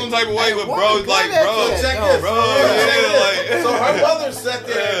might feel some type of way, but bro, like, bro, Check this. bro, So her mother sat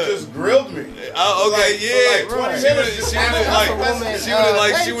there and just grilled me. Okay, yeah. For like 20 minutes. She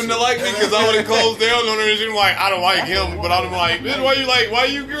wouldn't have liked me because I would have closed down on her and she was like, I don't like him, but I'm like, bitch, why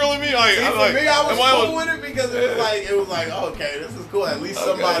you grilling me? Like, See, I'm for like, me, I was cool with it because it was like, okay, this is cool. At least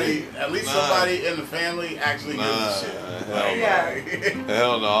somebody in the family actually gives a shit.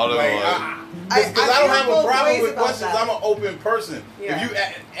 Hell no, I don't Because I don't have a problem with questions. that. I'm an open person. Yeah. If you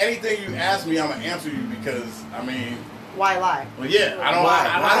anything you ask me, I'm gonna answer you because I mean, Why lie? well, yeah, I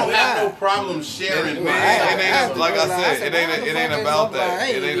don't have no problem sharing. Like I said, it ain't about that.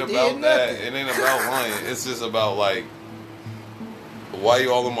 It ain't about that. It ain't about lying. It's just about like, why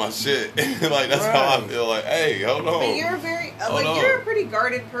you all in my shit? Like that's how I feel. Like, hey, hold on. But you're you're a pretty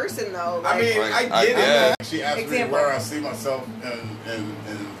guarded person though. Like, I mean, Like, I get yeah. it. She asked me where I see myself in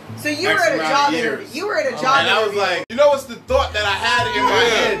so you were at a job interview. You were at a job and I was interview. like, you know what's the thought that I had in my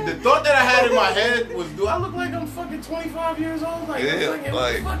head? The thought that I had in my head was, do I look like I'm fucking 25 years old? Like, Yeah, what the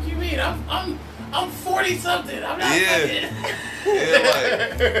like- fuck you mean? I'm 40 something. I'm not Yeah. fucking.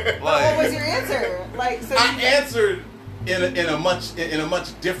 Yeah, But what was your answer? Like, so I you answered in a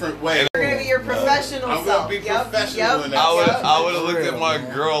much different way. you're gonna be your professional I'm self. gonna be Yep, professional yep, in that. I would have looked at my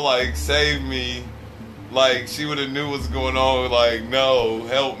girl like, save me. Like, she would have knew what's going on. Like, no,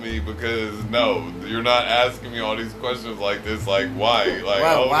 help me, because no, you're not asking me all these questions like this. Like, why? Like,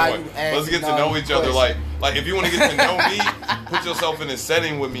 Well, why you let's get to asking know all each these other. questions? Like if you want to get to know me, put yourself in a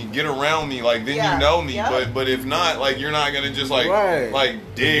setting with me, get around me. Like, then Yeah, you know me. yeah. But if not, like, you're not gonna just like Right.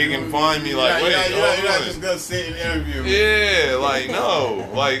 like dig and find me. Like, wait, you're hold not on. just gonna sit and interview me. Yeah, like no,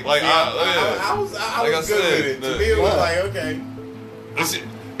 like I was Like I good said, with it. To me, it was like, okay.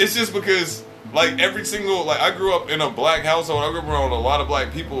 It's just because, like, every single, like, I grew up in a black household. I grew up around a lot of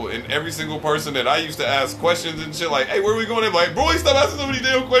black people, and every single person that I used to ask questions and shit, like, hey, where are we going? They're like, boy, stop asking so many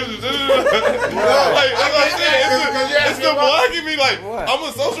damn questions. Like I said, it's the black in me. Like, I'm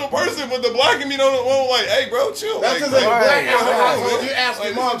a social person, but the black in me don't like, hey, bro, chill. That's like, just like like, black household. You ask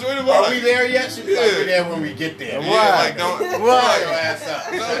your mom, are we there yet? She'll be like, we're there when we get there. Yeah, like, don't. Shut your ass up.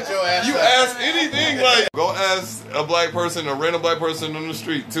 Shut your ass You up. ask anything, like, go ask a black person, a random black person on the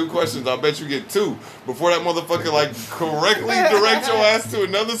street, 2 questions. I bet you get 2 before that motherfucker, like, correctly direct your ass to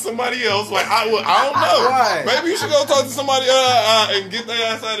another somebody else. Like, I don't know. Right. Maybe you should go talk to somebody and get their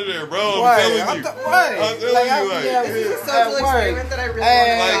ass out of there, bro. I'm telling you. I'm telling you, like, This is a social experiment that I really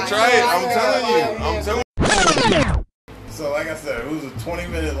want to try it. I'm telling you. So, like I said, it was a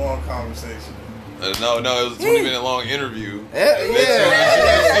 20-minute long conversation. No, it was a 20-minute long interview. Yeah.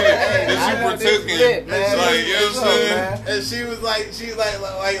 That you partook in. Like, you know what I'm saying? And she was like,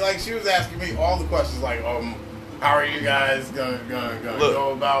 she was asking me all the questions, like, how are you guys gonna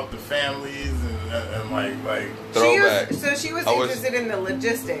go about the families and like Throwback. So she was interested in the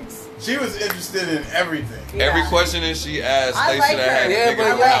logistics. she was interested in everything. Yeah. Every question that she asked, I they like should have had her. the Yeah, nigga but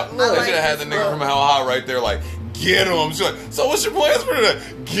from like, how look. they should have had the nigga from How High right there, like, get him. She's like, so what's your plans for today?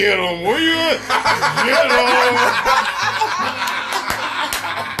 Get him. Where you at? Get him.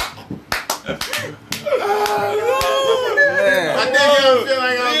 I think I feel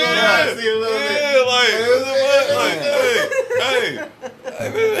like I'm going to see a little bit. Hey,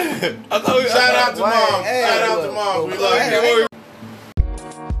 I thought Shout out to Wait, mom. hey, Shout out to look, mom. We look, love hey, you.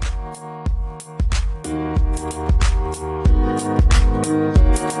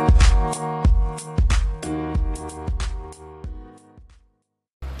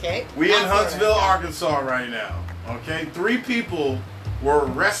 Okay. We in That's Huntsville, all right. Arkansas right now. Okay, 3 people were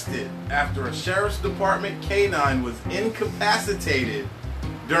arrested after a sheriff's department canine was incapacitated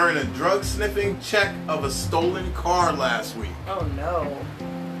during a drug sniffing check of a stolen car last week. Oh no.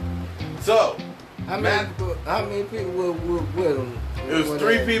 So, How many people were with them? it was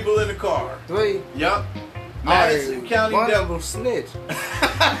 3 people in the car. 3? Yup. Madison County One of Deputy. them snitched.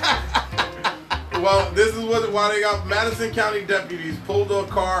 Well, this is why they got Madison County deputies pulled a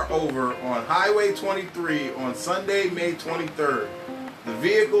car over on Highway 23 on Sunday, May 23rd. The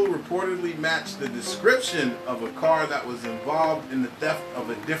vehicle reportedly matched the description of a car that was involved in the theft of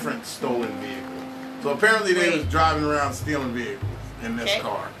a different stolen vehicle. So apparently they was driving around stealing vehicles in this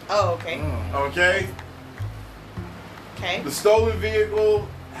car. Oh, okay. Okay? Okay. The stolen vehicle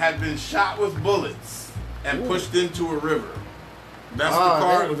had been shot with bullets and pushed into a river. That's the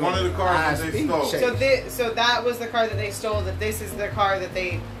car, one of the cars that they stole. So that was the car that they stole. That this is the car that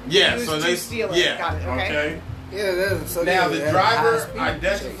they used so they to steal it. Yeah, Got it. Okay. Yeah, Now the driver,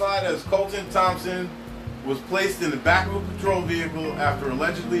 identified as Colton Thompson, was placed in the back of a patrol vehicle after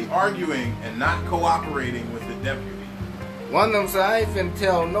allegedly arguing and not cooperating with the deputy. One of them said, I ain't finna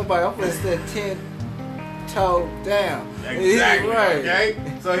tell nobody. I'm finna stand 10-toe down. Exactly. Right. Okay?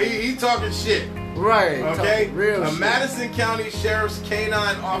 So he talking shit. Right. Okay? Real A shit. Madison County Sheriff's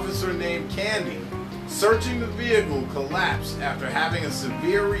canine officer named Candy, searching the vehicle, collapsed after having a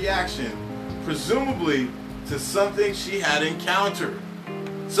severe reaction, presumably to something she had encountered.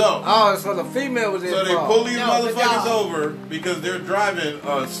 So, So the female was involved. so they pull these No, the motherfuckers dog. over because they're driving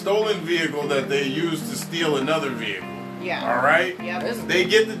a stolen vehicle that they used to steal another vehicle. Yeah. All right? Yep. They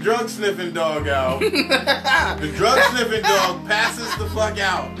get the drug sniffing dog out. The drug sniffing dog passes the fuck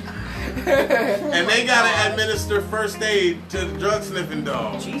out. And they gotta administer first aid to the drug sniffing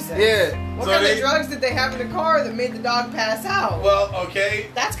dog. Jesus. Yeah. What So kind they- of drugs did they have in the car that made the dog pass out? Well, okay.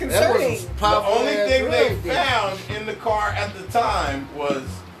 That's That concerning. was a The powerful only ass thing they drug deal. found in the car at the time was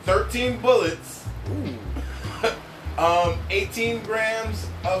 13 bullets, 18 grams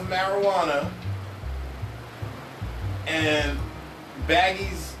of marijuana, and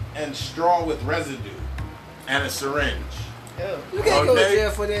baggies and straw with residue, and a syringe. Ew. You can't go to Okay.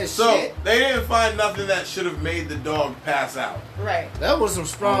 jail for that So shit. they didn't find nothing that should have made the dog pass out. Right. That was some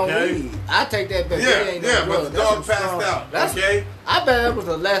strong Okay. weed. I take that back. Yeah, That ain't no yeah, drug. but the That's dog some passed strong- out. That's, Okay. I bet that was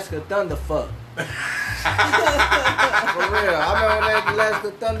Alaska Thunderfuck. For real. I remember that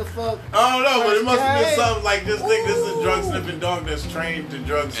Alaska Thunderfuck. I don't know, but it must have been Okay. something like this. Think this is a drug sniffing dog that's trained to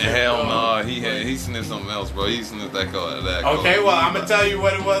drug sniff. Hell dogs. no, he sniffed something else, bro. He sniffed that color. Okay, well I'm gonna tell you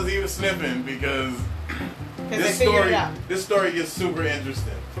what it was he was sniffing because Because they figured it out. this story gets super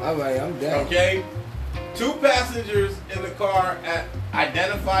interesting. All right, I'm down. Okay, 2 passengers in the car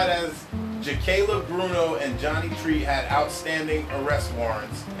identified as Jacayla Bruno and Johnny Tree had outstanding arrest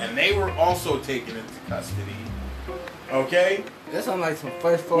warrants, and they were also taken into custody. Okay, That sounds like some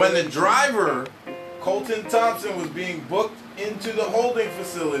first four. when the driver Colton Thompson was being booked into the holding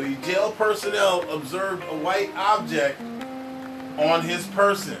facility, jail personnel observed a white object on his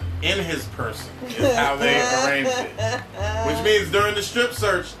person, in his person, is how they arranged it. Which means during the strip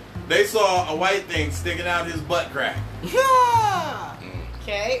search, they saw a white thing sticking out his butt crack.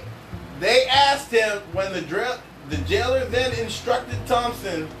 Okay. They asked him when the jailer then instructed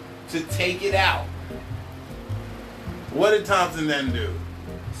Thompson to take it out. What did Thompson then do?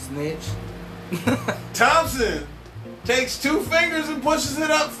 Snitch. Thompson takes 2 fingers and pushes it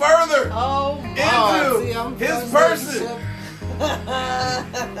up further Oh my into see, I'm his trying to person.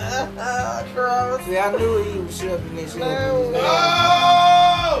 gross. See, I knew he was shoving this shit. No.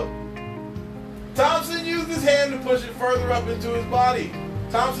 Oh! Thompson used his hand to push it further up into his body.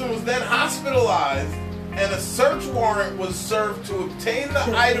 Thompson was then hospitalized, and a search warrant was served to obtain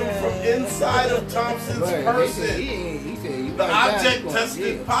the item from inside of Thompson's person. He said you The went down, object you going tested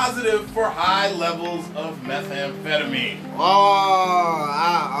to jail. positive for high levels of methamphetamine.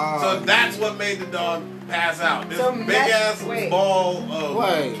 Oh, So that's what made the dog pass out. This So big meth- ass wait. ball of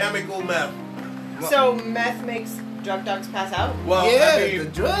Wait. chemical meth. So meth makes drug dogs pass out? Well, yeah, I the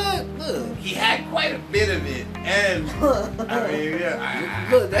mean, drug. Look, he had quite a bit of it, and I mean, yeah,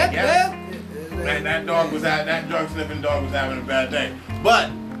 look, that I guess meth. that dog was that drug sniffing dog was having a bad day. But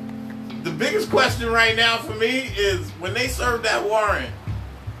the biggest question right now for me is when they serve that warrant,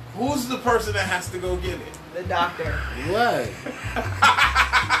 who's the person that has to go get it? The doctor. Right.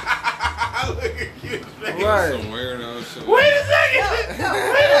 Look at you, man. Right. Some weirdo shit. Wait a second!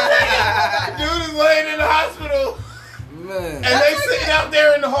 Dude is laying in the hospital, Man. and they sitting out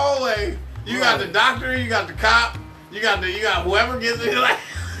there in the hallway. You got the doctor, you got the cop, you got whoever gets it. Like,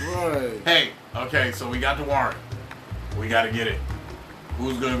 Right. hey, okay, so we got the warrant. We got to get it.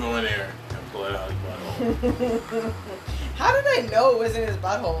 Who's gonna go in there and pull it out of his butthole? How did I know it was in his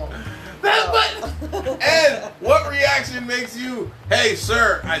butthole? That's what. And what reaction makes you? Hey,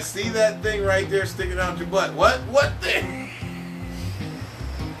 sir, I see that thing right there sticking out your butt. What? What thing?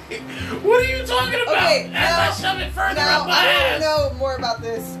 What are you talking about? Okay, As now- I shove it further Now, up my I want ass. to know more about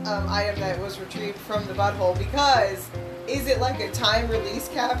this item that was retrieved from the butthole because is it like a time release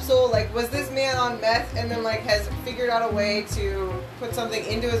capsule? Like, was this man on meth and then, like, has figured out a way to put something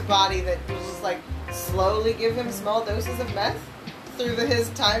into his body that will just, like, slowly give him small doses of meth through his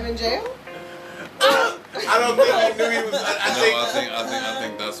time in jail? I don't think he knew he was. I I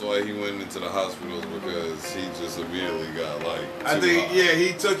think that's why he went into the hospitals because he just immediately got like. think, yeah,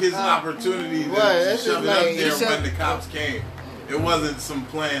 he took his opportunity to Right, that's shove it just up like- he there when shoved- the cops came. It wasn't some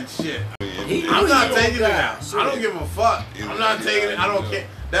planned shit. He- I'm not he taking it gonna out. die. I don't give a fuck. I'm not taking it. I don't care.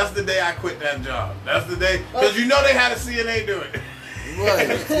 That's the day I quit that job. That's the day. Because you know they had a CNA do it.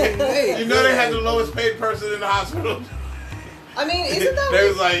 Right. You know they had the lowest paid person in the hospital. I mean, isn't that they what-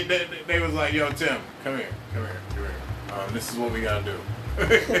 was like, they was like, yo, Tim, come here. This is what we gotta do.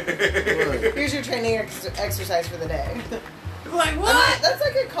 Here's your training exercise for the day. Like what? I mean, that's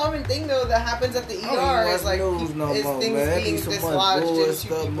like a common thing though that happens at the don't ER. even Is like watch news no is more, things man. That being be so much dislodged bull into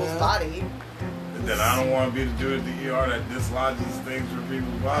stuff, people's man. body. Then I don't want to be the dude at the ER that dislodges things from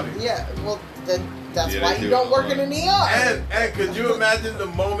people's bodies. Yeah, well, then that's Yeah, why they you do don't it work a in lot. an ER. And could you imagine the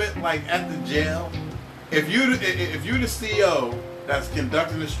moment like at the jail, if you the CEO that's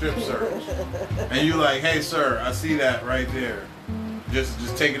conducting the strip search, and you like, hey sir, I see that right there, just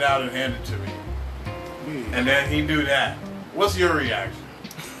take it out and hand it to me, and then he do that. What's your reaction?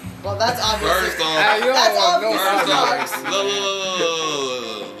 Well, that's obviously. First off, Hey, you That's don't want no obviously first drugs. off,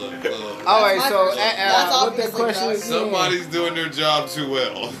 look. All right, That's so my first- that's what the obviously question drugs. is? Somebody's doing their job too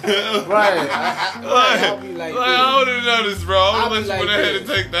well. Right. I'll be like, I would have noticed, bro. I I'll would be have let you like went ahead this. and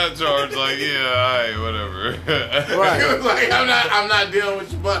take that charge. Like, yeah, alright, whatever. He Right. was like, I'm not dealing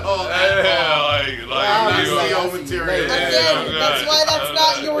with your butthole at all. Yeah, I'll I'm be you, not like, CEO I see material. later. Again, that's why that's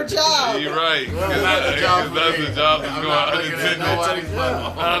not your job. You're right. That's not the job for That's me. the job that's I'm going not looking at unintended. nobody's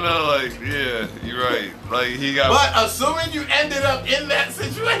butthole. I know, like, yeah, you're right. Like, he got. But assuming you ended up in that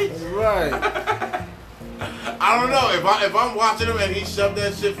situation, Right. I don't know. If I'm watching him and he shoved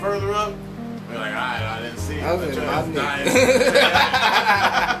that shit further up, be like, alright, I didn't see it. I was but in your my ass knee. dying.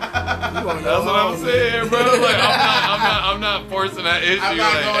 That's what I'm saying, bro. Like, I'm not forcing that issue. I'm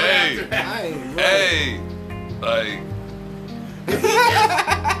not Like, going hey, after that. I ain't right. hey, like.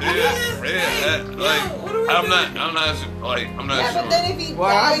 What do we I'm do? not Yeah, sure. but then if he Well,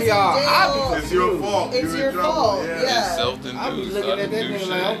 I'll dies be in all- I'll jail, be It's your fault. It's You your in trouble. fault, It's yeah. self-induced. I'll be looking I at didn't that do nigga shit.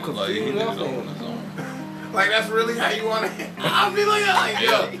 like, I'm Like, he confused. did it I'm on his own. Like that's really how you want to. I'll be like,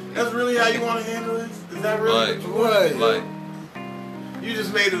 yo, that's really how you want to handle this. Is that really Like, what you want to do? like, You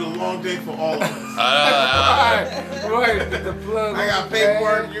just made it a long day for all of us. Right. The plug. I got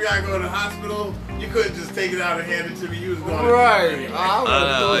paperwork. You gotta go to the hospital. You couldn't just take it out and hand it to me. You was going Right.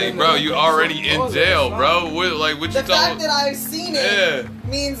 to like, bro, you already in jail, bro. What you The fact talking? that I've seen it Yeah.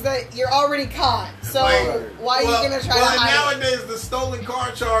 means that you're already caught. So Like, why are you gonna try to and hide it? nowadays the stolen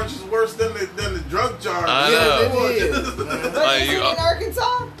car charge is worse than the drug charge. I Yeah, know. it is. But Like, is it you- in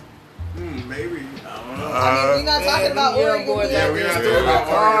Arkansas? Maybe. I don't know. I mean, we're not talking about Oregon. boy, being- Yeah, we're not talking about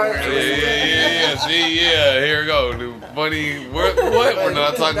Cars. Oregon. See, here we go. The funny, what? We're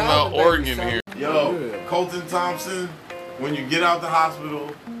not talking about Oregon here. Yo, Colton Thompson, when you get out the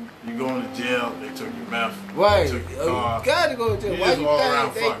hospital, you go into jail. They took your meth. Right. They took your You car. gotta go to jail. You Why just you all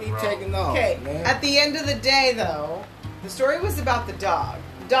around think fuck, they be bro. taking off? Okay, man? at the end of the day, though, the story was about the dog.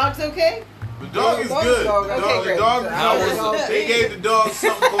 The dog's okay? The dog is Dog- good. dog- The okay, dog, the great. dog, How was they gave the dog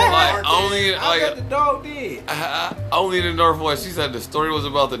something called Like Arcade. only, I bet the like dog did. only in the Northwest. She said the story was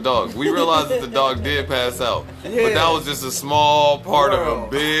about the dog. We realized that the dog did pass out, but Yeah. that was just a small part of a Bro.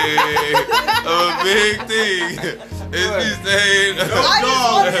 big thing. Is he saying? Those I just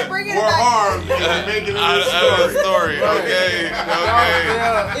dogs wanted to bring it were back. harmed in making it Out a of the story. story, okay.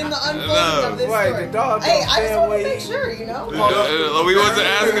 Yeah. In the unfolding of this Right, story. the dog Hey, don't I just stand want where to make he- sure, you know? We wasn't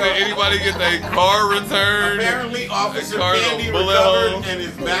asking did anybody get their car returned. Apparently, Officer car's a Candy bullet recovered hole. and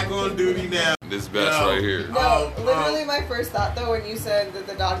is back on duty now. This batch No. right here. No, literally my first thought though when you said that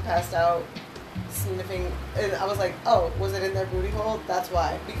the dog passed out sniffing, and I was like, oh, was it in their booty hole? That's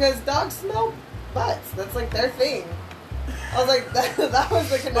why. Because dogs smell butts. That's like their thing. I was like, that was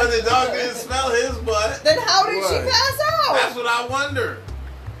the connection. But the dog didn't smell his butt. Then how did she Right. pass That's out? what I wonder.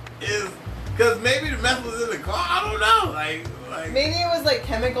 Is because maybe the meth was in the car. I don't know. Like Maybe it was like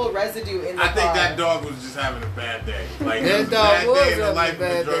chemical residue in the I car. think that dog was just having a bad day. Like it That was a dog bad was day in the having a life of a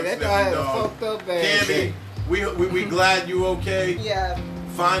bad drug day. That sniffing dog had a dog. fucked up bad Candy, day. we glad you okay. Yeah.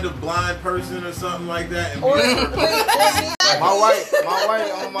 Find a blind person or something like that. And Or, be- My wife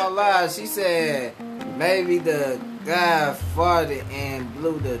on my live, she said maybe the guy farted and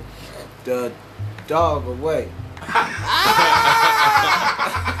blew the dog away.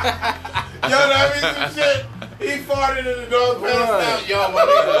 Yo, that means some shit. He farted and the dog passed Right. out. Yo, my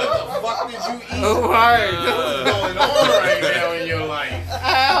nigga, what the fuck did you eat? Right. What's going on right now in your life?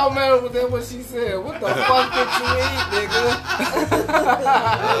 How mad was that what she said? What the fuck did you eat, nigga?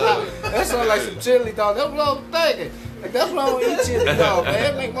 That sound like some chili dog. That's what I was thinking. Like, that's why I don't eat chili dog, man.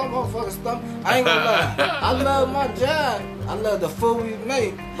 That make my motherfucking stomach. I ain't gonna lie. I love my job. I love the food we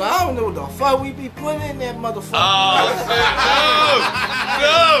make. But I don't know what the fuck we be putting in that motherfucker. Oh shit!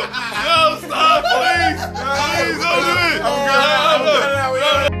 No! Stop, please! Please don't do it!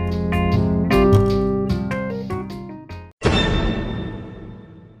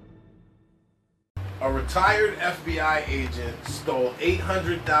 A retired FBI agent stole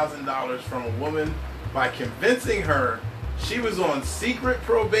 $800,000 from a woman by convincing her she was on secret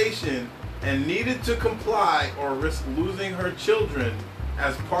probation and needed to comply or risk losing her children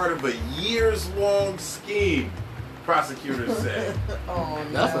as part of a years-long scheme, prosecutors say. Oh,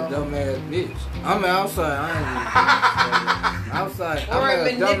 no. That's a dumbass bitch. I mean, I'm sorry. I'm sorry. Or a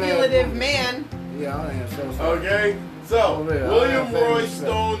manipulative man. Yeah, I am so sorry. Okay? So, real, William Roy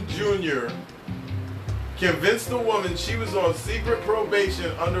Stone Jr. convinced the woman she was on secret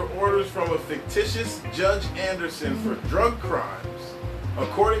probation under orders from a fictitious Judge Anderson for drug crimes,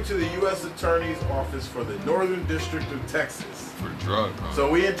 according to the U.S. Attorney's Office for the Northern District of Texas. For drug, huh? So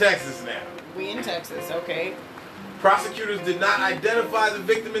we in Texas now. We in Texas, okay. Prosecutors did not identify the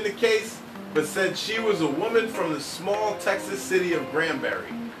victim in the case, but said she was a woman from the small Texas city of Granbury.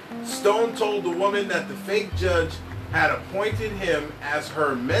 Stone told the woman that the fake judge had appointed him as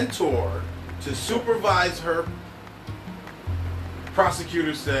her mentor to supervise her.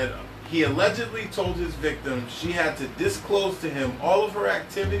 Prosecutors said he allegedly told his victim she had to disclose to him all of her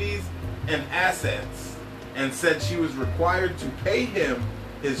activities and assets, and said she was required to pay him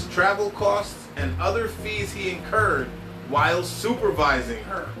his travel costs and other fees he incurred while supervising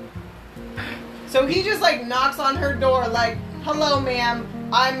her. So he just like knocks on her door like, hello ma'am,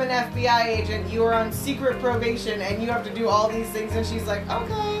 I'm an FBI agent, you are on secret probation and you have to do all these things, and she's like,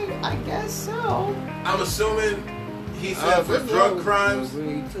 okay, I guess so. I'm assuming he said for drug crimes,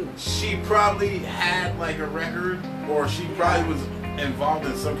 she probably had like a record, or she probably was involved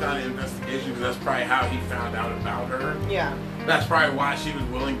in some kind of investigation, because that's probably how he found out about her. Yeah. That's probably why she was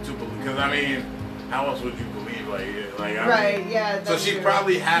willing to believe, because I mean, how else would you believe I right, mean, yeah. so she true.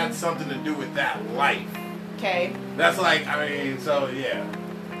 probably had something to do with that life. Okay. That's like, I mean, so yeah.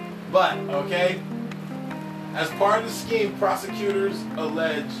 But, okay, as part of the scheme, prosecutors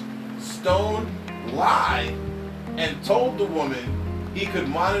allege Stone lied and told the woman he could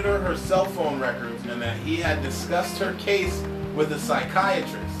monitor her cell phone records and that he had discussed her case with a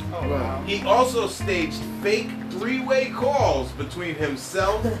psychiatrist. Oh, wow. He also staged fake three-way calls between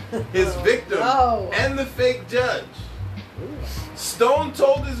himself, his victim, and the fake judge. Stone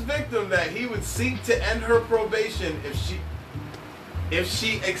told his victim that he would seek to end her probation if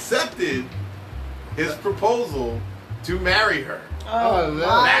she accepted his proposal to marry her. Oh,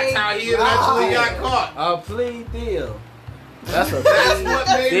 That's how he eventually got caught. A plea deal. That's what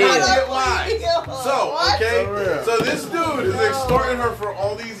made her get lied. So, okay, so this dude is extorting her for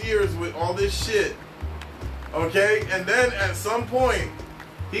all these years with all this shit. Okay, and then at some point,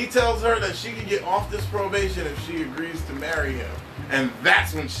 he tells her that she can get off this probation if she agrees to marry him. And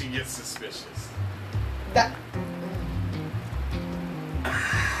that's when she gets suspicious.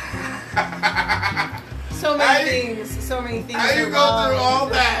 So many things. How you go through all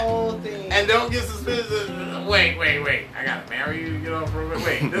that whole thing and don't get suspicious? Wait. I gotta marry you to get off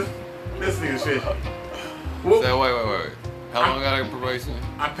probation. Wait, this nigga's fishy. So wait. How long got a probation?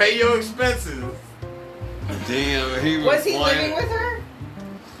 I pay your expenses. Damn, he was he flying, living with her?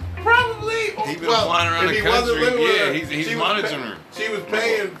 Probably. He been flying around the country. Yeah, he's monitoring her. She was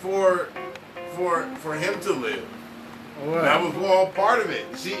paying for him to live. What? That was all part of it.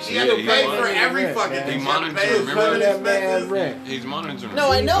 She had to pay for every fucking thing. He She had to pay his monitored living that man expenses. rent. He's monitoring her.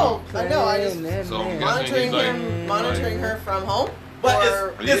 No, I know. I just So I'm guessing monitoring he's like, him, monitoring her from home. But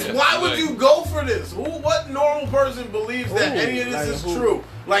Or- it's why would you go for this? What normal person believes that any of this is true?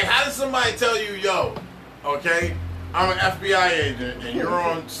 Like, how does somebody tell you, yo, okay, I'm an FBI agent and you're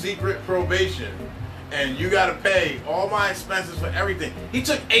on secret probation and you got to pay all my expenses for everything? He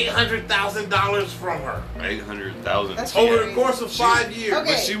took $800,000 from her. 800,000 That's over crazy. the course of 5 years.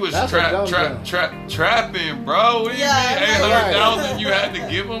 Okay. But she was That's trapping, bro. What do you Yeah, mean? right. 800,000 you had to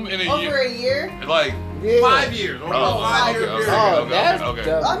give him in a Over year? a year? Like, 5 years. Over a 5 year period. that's okay.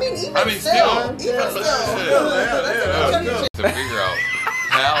 dumb. I mean, even still. still. Yeah. To figure out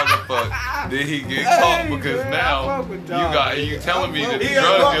how the fuck did he get caught? Because now you telling me that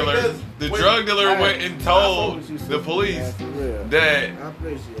the drug dealer went and told the police that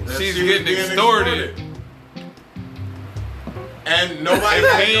she's getting extorted. And nobody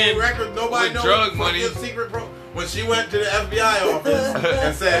had paying no record. Nobody with knows drug what money. secret when she went to the FBI office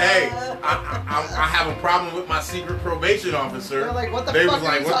and said, "Hey, I have a problem with my secret probation officer." They're like, "What the they fuck was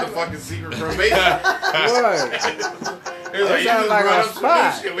are like, you "What the talking fuck is secret probation?" Word. It was like, It "You sounds just like brought a up some spy.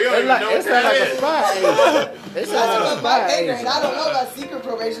 new shit. We don't even know It what sounds like that a is." spy agent. It That's sounds like a above my spy pay grade. agent. I don't know about secret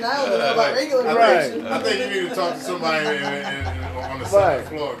probation. I only know about regular Right. probation. I think you need to talk to somebody on the second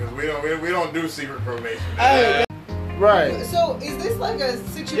floor because we don't do secret probation. Hey, Right. So is this like a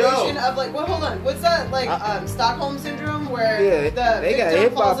situation of like, well, hold on, what's that like Stockholm syndrome where Yeah, the they got victim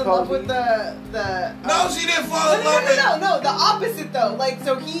hit by falls in love police. with the No, she didn't fall in love with no, the opposite though. Like,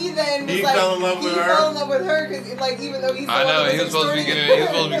 so he then was He like, fell in love with he her? fell in love with her because like even though he's the I one know that he was supposed to be extorting- getting. He was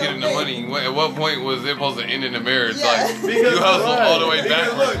supposed to be getting the money. At what point was it supposed to end in a marriage? Yeah. Like Because- you hustled all the way Because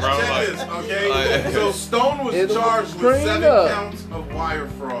backwards, look, bro. check Like, this, okay? like- So Stone was It was charged with prenup. 7 counts of wire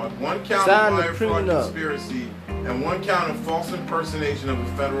fraud, 1 count Signed of the wire fraud prenup. conspiracy, and 1 count of false impersonation of a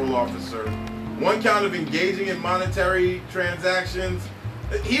federal officer, 1 count of engaging in monetary transactions.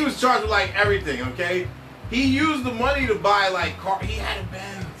 He was charged with like everything, okay? He used the money to buy like car. He had a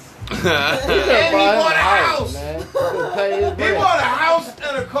Benz. And he bought a house. Man. He pay his He rent. bought a house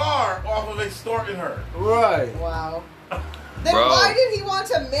and a car off of extorting her. Right. Wow. Then Bro. why did he want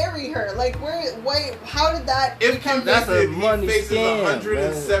to marry her? Like, wait, how did that If become That's a convicted, he money faces scam,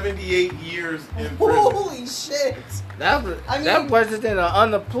 178 years in prison. Holy shit. That was I mean- that worse than an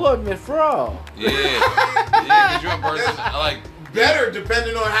unemployment fraud. yeah, because you in person. Like, Better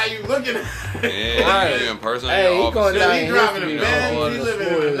depending on how you looking at it. yeah, Right. you in person. Hey, he going So down he in driving a history, Benz, though. he living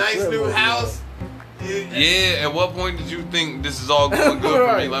in a nice new house. Yeah, at what point did you think this is all going good for me?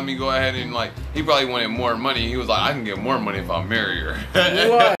 Right. Let me go ahead and like. He probably wanted more money. He was like, I can get more money if I marry her.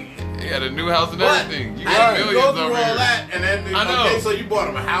 Right. He had a new house and But everything. You I got didn't millions go through over all here. that, and then I know. okay, so you bought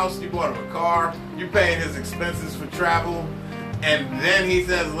him a house, you bought him a car, you paying his expenses for travel, and then he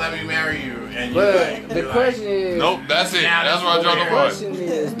says, "Let me marry you," and you're But like, the you're question like, is, Nope, that's it. Now That's where I draw the the that's line. question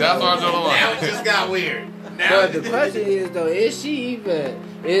is, That's where I draw the now line. it just got weird. Now but the question is though, is he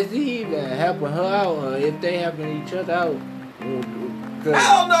even helping her out, or if they helping each other out? 'Cause-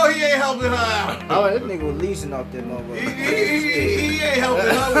 hell no, he ain't helping her out. oh, this nigga was leasing off that He motherfucker. ain't helping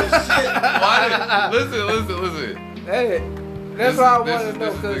her with shit. Why did, listen. Hey, that's This- what I this- want to know.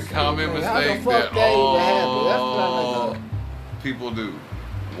 This is Cause the common how the mistake fuck that that even happened? That's all not like people do.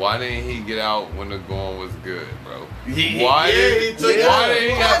 Why didn't he get out when the going was good, bro? He Why took did he Because have?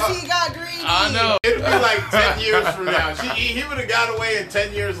 he got greedy. I know. It'd be like 10 years from now. He would have got away, and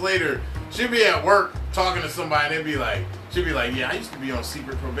 10 years later, she'd be at work talking to somebody, and she'd be like, yeah, I used to be on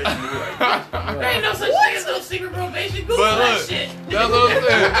secret probation. He'd be like, there ain't no such thing as no secret probation. Google But that look, shit. that's what I'm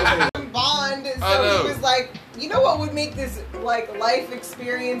saying. Bond, I so know. he was like, you know what would make this like life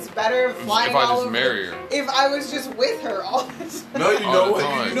experience better? Flying If I all just over marry the- her. If I was just with her all the time. No, you All know the what?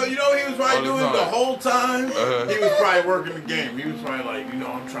 time. You know what he was All probably the doing the time. whole time? Uh-huh. He was probably working the game. He was probably like,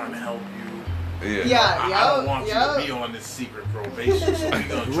 I'm trying to help you. Yeah. I don't want you to be on this secret probation, so we're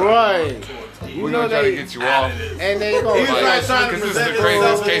gonna try Right. to work towards You getting We're know gonna try to they- get you out off. of this. And they He was gonna probably Like, trying to because this is present the craziest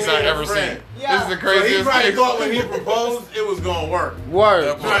himself case as I've being a ever seen. friend. Yeah. This is the So he craziest probably case. thought when he proposed, it was gonna work.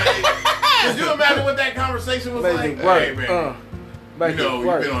 work. Could you imagine what that conversation was Make like? it work. Hey, man. Make You know, it we've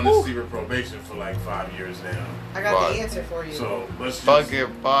work. been on this secret probation for like 5 years now. I got Why? the answer for you. So let's just, Fucking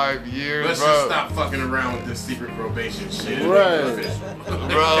 5 years, let's bro. just stop fucking around with this secret probation shit. and Right. make it official.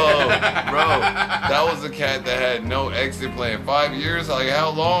 Bro, that was a cat that had no exit plan. 5 years? Like, how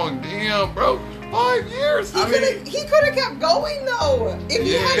long? Damn, bro. 5 years? he could have kept going though. If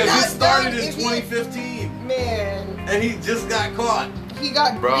he Yeah. had Because not he started done, in if he- 2015 man, and he just got caught. he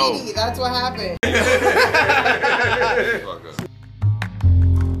got Bro. greedy. That's what happened. Fuck up.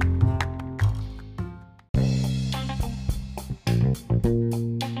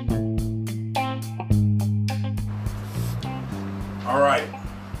 All right.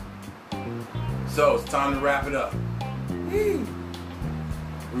 So it's time to wrap it up. We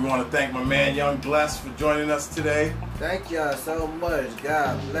want to thank my man Young Bless for joining us today. Thank y'all so much.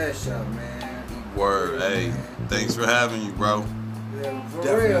 God bless y'all, man. Word, hey. Thanks for having you, bro. Yeah, for real,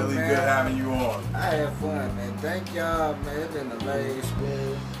 Definitely man. good having you on. I had fun, man. Thank y'all, man. It's been a late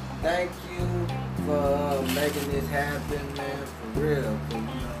experience. Thank you for making this happen, man. For real. 'Cause, man,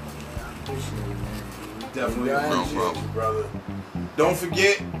 I appreciate it, man. Definitely Yeah, appreciate bro. you, brother. Don't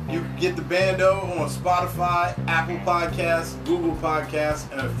forget, you can get the Bando on Spotify, Apple Podcasts, Google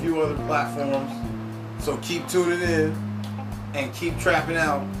Podcasts, and a few other platforms. So keep tuning in and keep trapping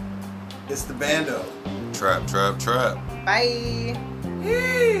out. It's the Bando. Trap, trap, trap. Bye.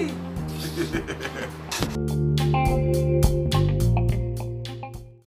 Yee.